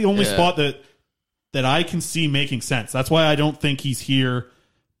Literally. That's the only spot that I can see making sense. That's why I don't think he's here.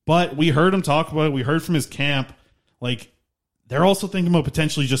 But we heard him talk about it. We heard from his camp. Like they're also thinking about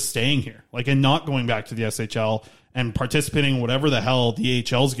potentially just staying here, like and not going back to the SHL and participating in whatever the hell the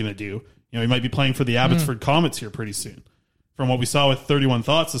AHL is going to do. He might be playing for the Abbotsford Comets here pretty soon. From what we saw with 31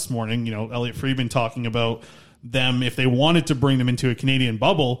 Thoughts this morning, Elliot Friedman talking about them, if they wanted to bring them into a Canadian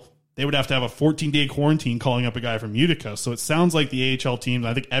bubble, they would have to have a 14-day quarantine calling up a guy from Utica. So it sounds like the AHL teams,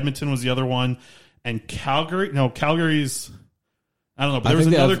 I think Edmonton was the other one, and Calgary. No, Calgary's, I don't know, but there was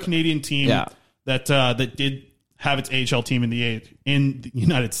another Canadian team that did have its AHL team in the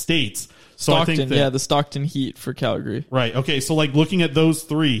United States. So Stockton, I think the Stockton Heat for Calgary. Right. Okay. So like looking at those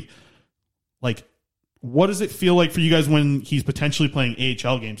 3, like what does it feel like for you guys when he's potentially playing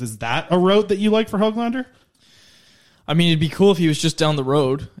AHL games? Is that a route that you like for Höglander? I mean, it'd be cool if he was just down the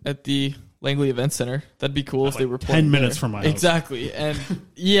road at the Langley Event Center. That'd be cool if they were playing 10 minutes there. from my house. Exactly. And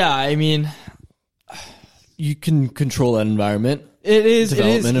yeah, I mean, You can control that environment. it is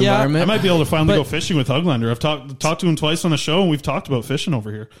Development yeah. environment. I might be able to finally go fishing with Huglander. I've talked to him twice on the show, and we've talked about fishing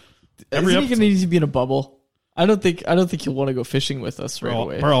over here. Isn't he going to need to be in a bubble? I don't think he'll want to go fishing with us right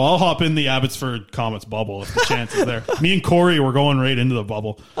away. Bro, I'll hop in the Abbotsford Comets bubble if the chance is there. Me and Corey were going right into the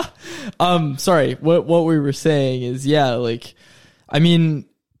bubble. Sorry. What we were saying is, yeah, like, I mean,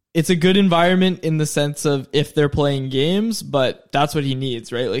 it's a good environment in the sense of if they're playing games, but that's what he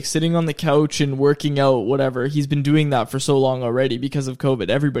needs, right? Like sitting on the couch and working out, whatever. He's been doing that for so long already because of COVID.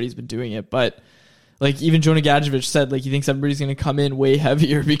 Everybody's been doing it, but like even Jonah Gadjevich said, like he thinks everybody's going to come in way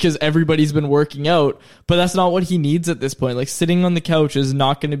heavier because everybody's been working out, but that's not what he needs at this point. Like sitting on the couch is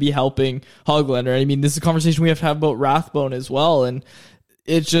not going to be helping Hoglander. I mean, this is a conversation we have to have about Rathbone as well, and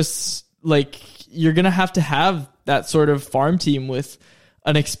it's just like you're going to have that sort of farm team with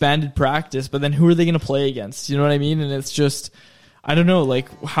an expanded practice, but then who are they going to play against? You know what I mean? And it's just, I don't know, like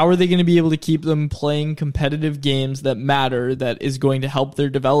how are they going to be able to keep them playing competitive games that matter, that is going to help their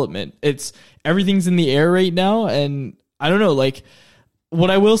development? Everything's in the air right now, and I don't know, like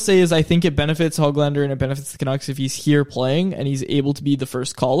what I will say is I think it benefits Hoglander and it benefits the Canucks if he's here playing and he's able to be the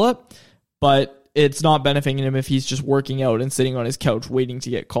first call up, but it's not benefiting him if he's just working out and sitting on his couch waiting to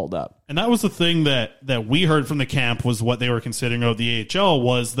get called up. And that was the thing that we heard from the camp was what they were considering of the AHL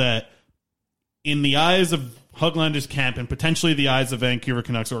was that in the eyes of Huglander's camp and potentially the eyes of Vancouver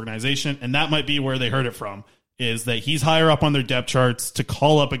Canucks organization, and that might be where they heard it from, is that he's higher up on their depth charts to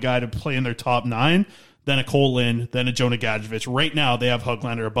call up a guy to play in their top 9 than a Cole Lind, than a Jonah Gadjevich. Right now, they have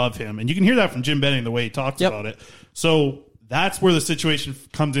Huglander above him. And you can hear that from Jim Benning, the way he talks about it. So that's where the situation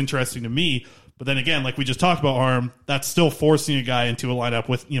comes interesting to me. But then again, like we just talked about, Harm, that's still forcing a guy into a lineup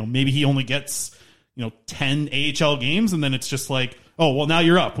with, maybe he only gets, 10 AHL games, and then it's just like, oh, well, now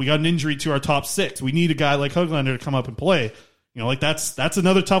you're up. We got an injury to our top 6. We need a guy like Huglander to come up and play. That's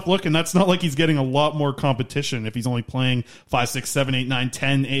another tough look, and that's not like he's getting a lot more competition if he's only playing 5, 6, 7, 8, 9,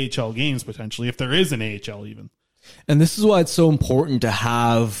 10 AHL games, potentially, if there is an AHL even. And this is why it's so important to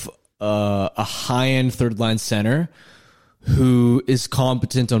have a high-end third-line center who is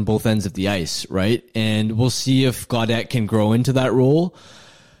competent on both ends of the ice, right? And we'll see if Gaudette can grow into that role.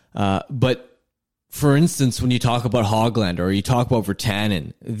 But for instance, when you talk about Hoglander or you talk about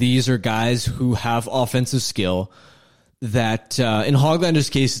Virtanen, these are guys who have offensive skill that in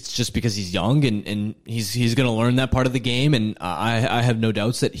Hoglander's case, it's just because he's young and he's going to learn that part of the game. And I have no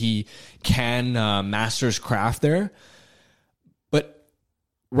doubts that he can master his craft there.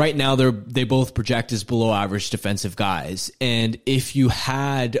 Right now, they both project as below average defensive guys. And if you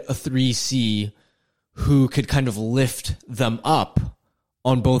had a 3C who could kind of lift them up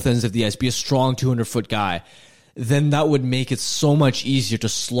on both ends of the ice, be a strong 200-foot guy, then that would make it so much easier to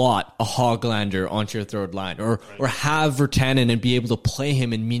slot a Hoglander onto your third line or have Virtanen and be able to play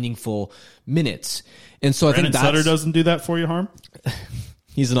him in meaningful minutes. And so Brandon I think Sutter doesn't do that for you, Harm?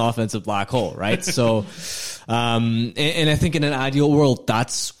 He's an offensive black hole, right? So, and I think in an ideal world,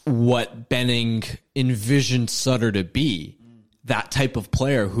 that's what Benning envisioned Sutter to be. That type of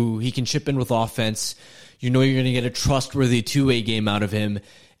player who he can chip in with offense. You're going to get a trustworthy two-way game out of him.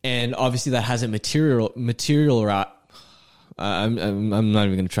 And obviously that hasn't material. I'm not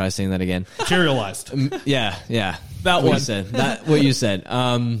even going to try saying that again. Materialized. Yeah. That what one. you said. What you said.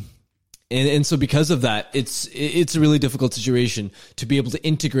 And so because of that, it's a really difficult situation to be able to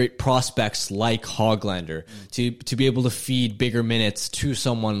integrate prospects like Hoglander, to be able to feed bigger minutes to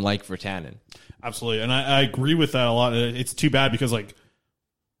someone like Virtanen. Absolutely. And I agree with that a lot. It's too bad because like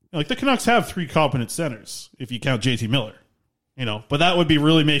the Canucks have 3 competent centers if you count JT Miller. But that would be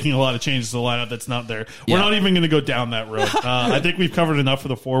really making a lot of changes to the lineup that's not there. We're not even going to go down that road. I think we've covered enough for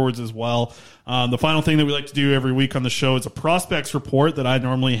the forwards as well. The final thing that we like to do every week on the show is a prospects report that I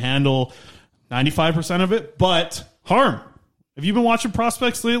normally handle 95% of it. But Harm, have you been watching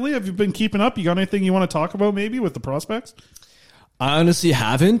prospects lately? Have you been keeping up? You got anything you want to talk about maybe with the prospects? I honestly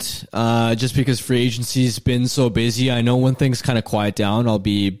haven't, just because free agency's been so busy. I know when things kind of quiet down, I'll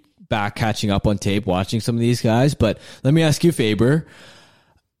be back catching up on tape, watching some of these guys. But let me ask you, Faber,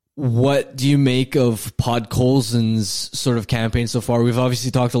 what do you make of Pod Colson's sort of campaign so far? We've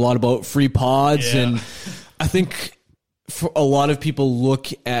obviously talked a lot about free pods, and I think for a lot of people look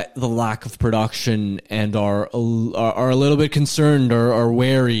at the lack of production and are a little bit concerned or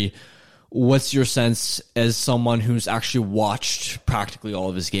wary. what's your sense as someone who's actually watched practically all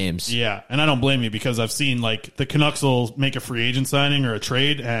of his games? Yeah, and I don't blame you because I've seen like the Canucks will make a free agent signing or a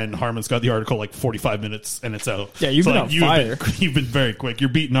trade, and Harman's got the article like 45 minutes and it's out. Yeah, you've been on fire. You've been very quick. You're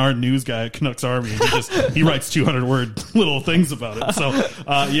beating our news guy at Canucks Army. He writes 200-word little things about it. So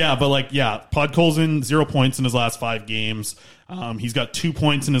Podkolzin 0 points in his last 5 games. He's got 2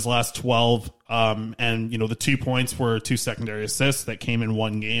 points in his last 12, and the 2 points were 2 secondary assists that came in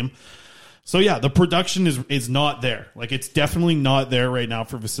one game. So yeah, the production is not there. Like it's definitely not there right now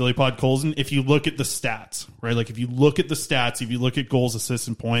for Vasily Podkolzin. If you look at the stats, right? Like if you look at the stats, if you look at goals, assists,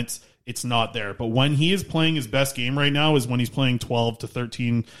 and points, it's not there. But when he is playing his best game right now is when he's playing 12 to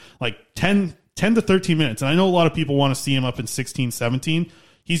 13, like 10 to 13 minutes. And I know a lot of people want to see him up in 16, 17.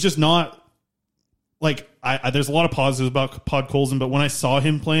 He's just not like there's a lot of positives about Podkolzin, but when I saw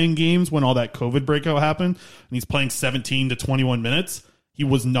him playing games when all that COVID breakout happened and he's playing 17 to 21 minutes, he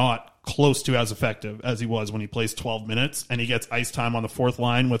was not close to as effective as he was when he plays 12 minutes and he gets ice time on the fourth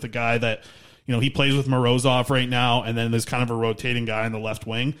line with a guy that, he plays with Morozov right now, and then there's kind of a rotating guy in the left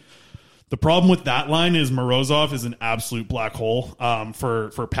wing. The problem with that line is Morozov is an absolute black hole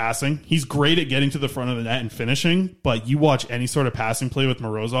for passing. He's great at getting to the front of the net and finishing, but you watch any sort of passing play with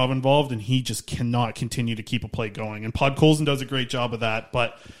Morozov involved, and he just cannot continue to keep a play going. And Podkolzin does a great job of that.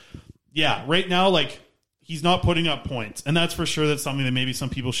 But, yeah, right now, like, he's not putting up points. And that's for sure. That's something that maybe some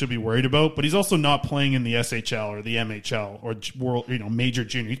people should be worried about. But he's also not playing in the SHL or the MHL or world, major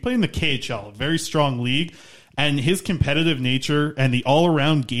junior. He's playing in the KHL, a very strong league. And his competitive nature and the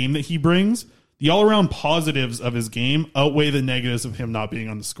all-around game that he brings, the all-around positives of his game outweigh the negatives of him not being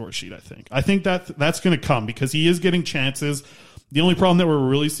on the score sheet, I think. I think that's going to come because he is getting chances. The only problem that we're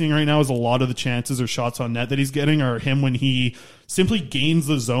really seeing right now is a lot of the chances or shots on net that he's getting are him when he simply gains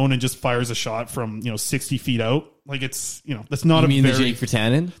the zone and just fires a shot from 60 feet out. Like it's that's not the Jake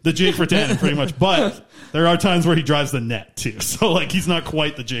Virtanen? The Jake Virtanen, pretty much. But there are times where he drives the net too. So like he's not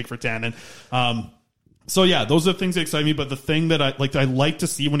quite the Jake Virtanen. So yeah, those are the things that excite me. But the thing that I like to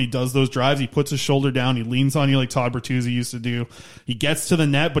see when he does those drives, he puts his shoulder down, he leans on you like Todd Bertuzzi used to do. He gets to the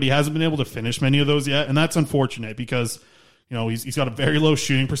net, but he hasn't been able to finish many of those yet, and that's unfortunate because he's got a very low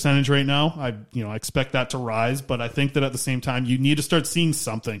shooting percentage right now. I expect that to rise, but I think that at the same time you need to start seeing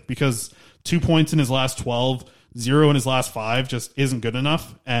something because 2 points in his last 12, 0 in his last 5 just isn't good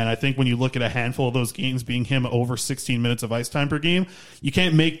enough. And I think when you look at a handful of those games being him over 16 minutes of ice time per game, you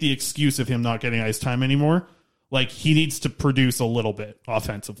can't make the excuse of him not getting ice time anymore. Like he needs to produce a little bit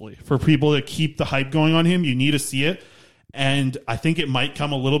offensively. For people to keep the hype going on him, you need to see it. And I think it might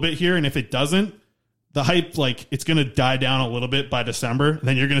come a little bit here. And if it doesn't, the hype, it's going to die down a little bit by December.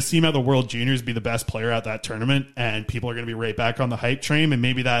 Then you're going to see him at the World Juniors be the best player at that tournament, and people are going to be right back on the hype train, and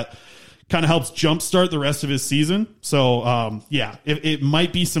maybe that kind of helps jumpstart the rest of his season. So, it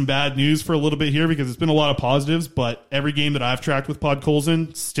might be some bad news for a little bit here because it's been a lot of positives, but every game that I've tracked with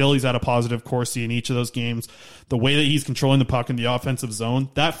Podkolzin, still he's at a positive Corsi in each of those games. The way that he's controlling the puck in the offensive zone,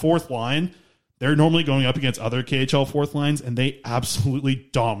 that fourth line, they're normally going up against other KHL fourth lines, and they absolutely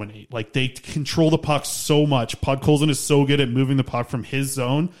dominate. Like, they control the puck so much. Podkolzin is so good at moving the puck from his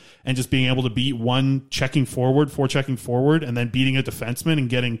zone and just being able to beat one checking forward, and then beating a defenseman and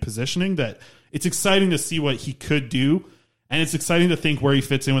getting positioning that it's exciting to see what he could do, and it's exciting to think where he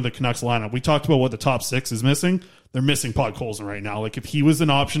fits in with the Canucks lineup. We talked about what the top 6 is missing. They're missing Podkolzin right now. Like, if he was an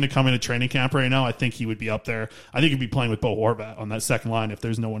option to come into training camp right now, I think he would be up there. I think he'd be playing with Bo Horvat on that second line if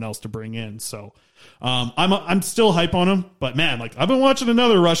there's no one else to bring in. So I'm still hype on him. But, man, I've been watching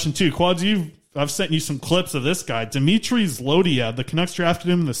another Russian, too. Quads, I've sent you some clips of this guy. Dmitry Zlodiev. The Canucks drafted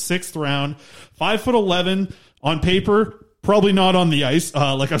him in the 6th round. 5'11" on paper. Probably not on the ice.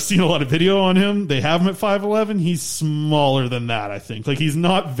 I've seen a lot of video on him. They have him at 5'11". He's smaller than that, I think. He's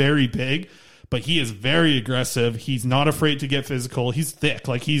not very big, but he is very aggressive. He's not afraid to get physical. He's thick.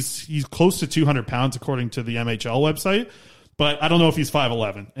 He's close to 200 pounds according to the MHL website. But I don't know if he's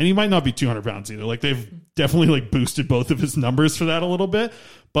 5'11". And he might not be 200 pounds either. They've definitely boosted both of his numbers for that a little bit.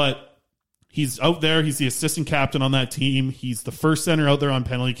 But he's out there. He's the assistant captain on that team. He's the first center out there on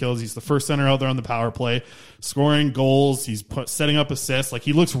penalty kills. He's the first center out there on the power play, scoring goals. He's setting up assists.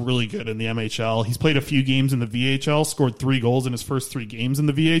 He looks really good in the MHL. He's played a few games in the VHL, scored 3 goals in his first 3 games in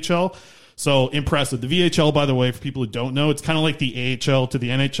the VHL. So impressive. The VHL, by the way, for people who don't know, it's kind of like the AHL to the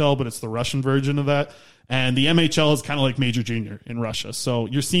NHL, but it's the Russian version of that. And the MHL is kind of like major junior in Russia. So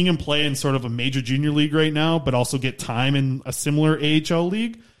you're seeing him play in sort of a major junior league right now, but also get time in a similar AHL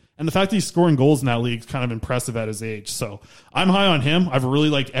league. And the fact that he's scoring goals in that league is kind of impressive at his age. So I'm high on him. I've really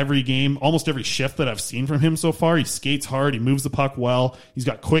liked every game, almost every shift that I've seen from him so far. He skates hard. He moves the puck well. He's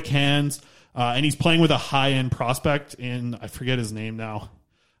got quick hands. And he's playing with a high-end prospect in, I forget his name now.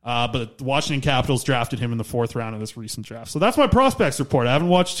 But the Washington Capitals drafted him in the 4th round of this recent draft. So that's my prospects report. I haven't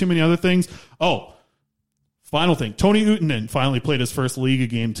watched too many other things. Oh, final thing. Tony Uutanen finally played his first Liga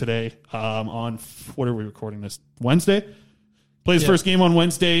game today on, what are we recording this? Wednesday? Played his first game on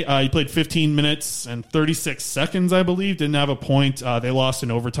Wednesday. He played 15 minutes and 36 seconds, I believe. Didn't have a point. They lost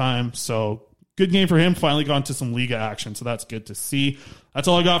in overtime. So good game for him. Finally got into some Liga action. So that's good to see. That's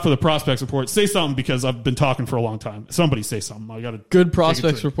all I got for the prospects report. Say something because I've been talking for a long time. Somebody say something. I got a good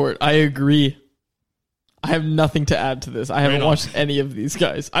prospects report. I agree. I have nothing to add to this. I haven't watched any of these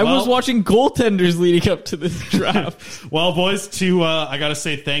guys. I was watching goaltenders leading up to this draft. Well, boys, I got to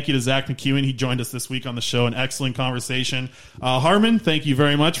say thank you to Zack MacEwen. He joined us this week on the show. An excellent conversation. Harman, thank you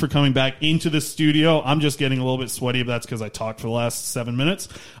very much for coming back into the studio. I'm just getting a little bit sweaty, but that's because I talked for the last 7 minutes.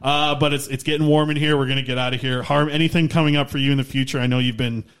 But it's getting warm in here. We're going to get out of here. Harm, anything coming up for you in the future? I know you've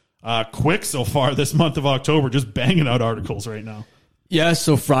been quick so far this month of October, just banging out articles right now. Yeah,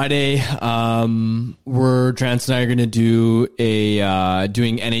 so Friday, Trans and I are going to do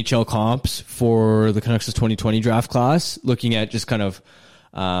doing NHL comps for the Canucks' 2020 draft class, looking at just kind of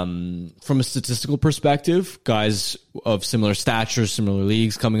from a statistical perspective, guys of similar stature, similar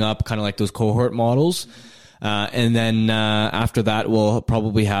leagues coming up, kind of like those cohort models. And then after that, we'll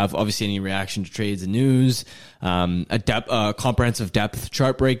probably have obviously any reaction to trades and news, a comprehensive depth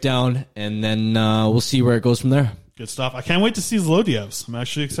chart breakdown, and then we'll see where it goes from there. Good stuff. I can't wait to see Zlodyiev's. I'm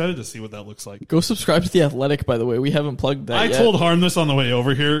actually excited to see what that looks like. Go subscribe to The Athletic, by the way. We haven't plugged that yet. I told Harm this on the way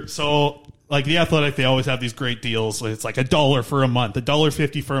over here. So, like, The Athletic, they always have these great deals. It's like $1 for a month,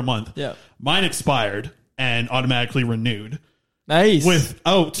 $1.50 for a month. Yeah. Mine expired and automatically renewed. Nice.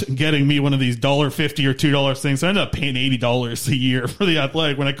 Without getting me one of these $1.50 or $2 things. So I ended up paying $80 a year for The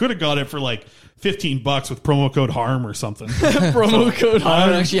Athletic when I could have got it for like $15 with promo code HARM or something. Promo code HARM. I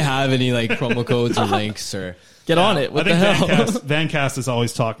don't actually have any like promo codes or links or... Get on it. What the hell? Vancast is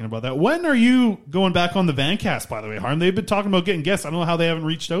always talking about that. When are you going back on the Vancast, by the way, Harm? They've been talking about getting guests. I don't know how they haven't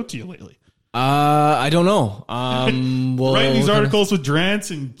reached out to you lately. I don't know. Writing these articles with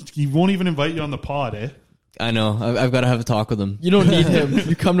Drance, and he won't even invite you on the pod, eh? I know. I've got to have a talk with him. You don't need him.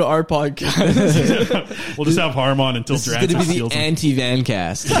 You come to our podcast. We'll just have Harm on until Drance steals him. This is going to be the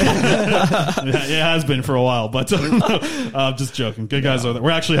anti-Vancast. It has been for a while, but just joking. Good guys over there. We're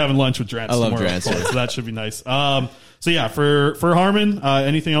actually having lunch with Drance tomorrow. I love Drance. So that should be nice. So yeah, for Harman,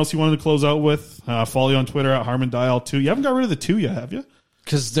 anything else you wanted to close out with? Follow you on Twitter at Harman Dayal 2. You haven't got rid of the 2 yet, have you?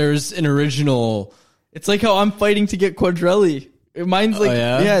 Because there's an original. It's like how I'm fighting to get Quadrelli. Mine's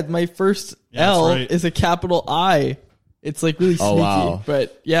like, my first L is a capital I. It's like really sneaky. Wow.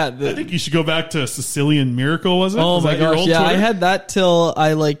 But yeah. I think you should go back to Sicilian Miracle, was it? Oh was my gosh. Old Yeah, Twitter? I had that till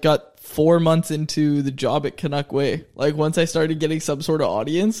I like got 4 months into the job at Canuck Way. Like once I started getting some sort of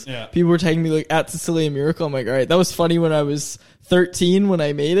audience, people were tagging me like at Sicilian Miracle. I'm like, all right, that was funny when I was 13 when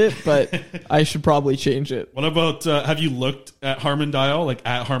I made it, but I should probably change it. What about, have you looked at Harman Dial, like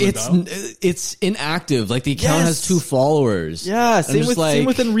at Harman Dial? It's inactive. Like the account has 2 followers. Yeah, same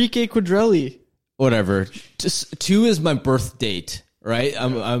with Enrique Quadrelli. Whatever. Just 2 is my birth date, right?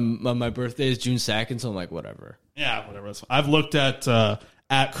 My birthday is June 2nd, so I'm like, whatever. Yeah, whatever. I've looked at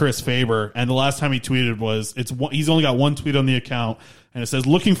Chris Faber, and the last time he tweeted was he's only got 1 tweet on the account, and it says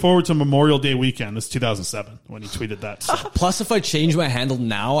looking forward to Memorial Day weekend. This is 2007 when he tweeted that. So. Plus, if I change my handle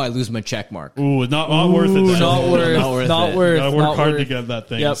now, I lose my check mark. Ooh, not worth it. Not worth. Gotta work hard to get that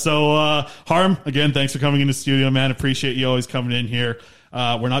thing. Yep. So, Harm, again, thanks for coming in the studio, man. Appreciate you always coming in here.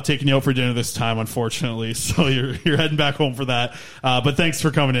 We're not taking you out for dinner this time, unfortunately, so you're heading back home for that. But thanks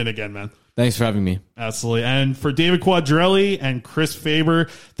for coming in again, man. Thanks for having me. Absolutely. And for David Quadrelli and Chris Faber,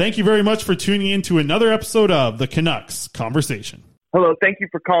 thank you very much for tuning in to another episode of the Canucks Conversation. Hello, thank you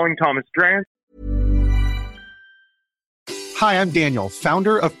for calling Thomas Drance. Hi, I'm Daniel,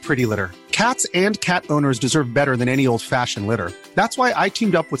 founder of Pretty Litter. Cats and cat owners deserve better than any old-fashioned litter. That's why I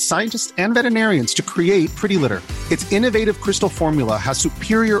teamed up with scientists and veterinarians to create Pretty Litter. Its innovative crystal formula has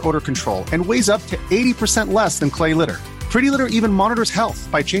superior odor control and weighs up to 80% less than clay litter. Pretty Litter even monitors health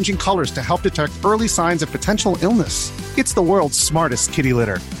by changing colors to help detect early signs of potential illness. It's the world's smartest kitty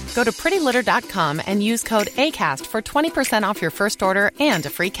litter. Go to prettylitter.com and use code ACAST for 20% off your first order and a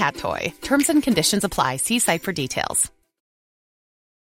free cat toy. Terms and conditions apply. See site for details.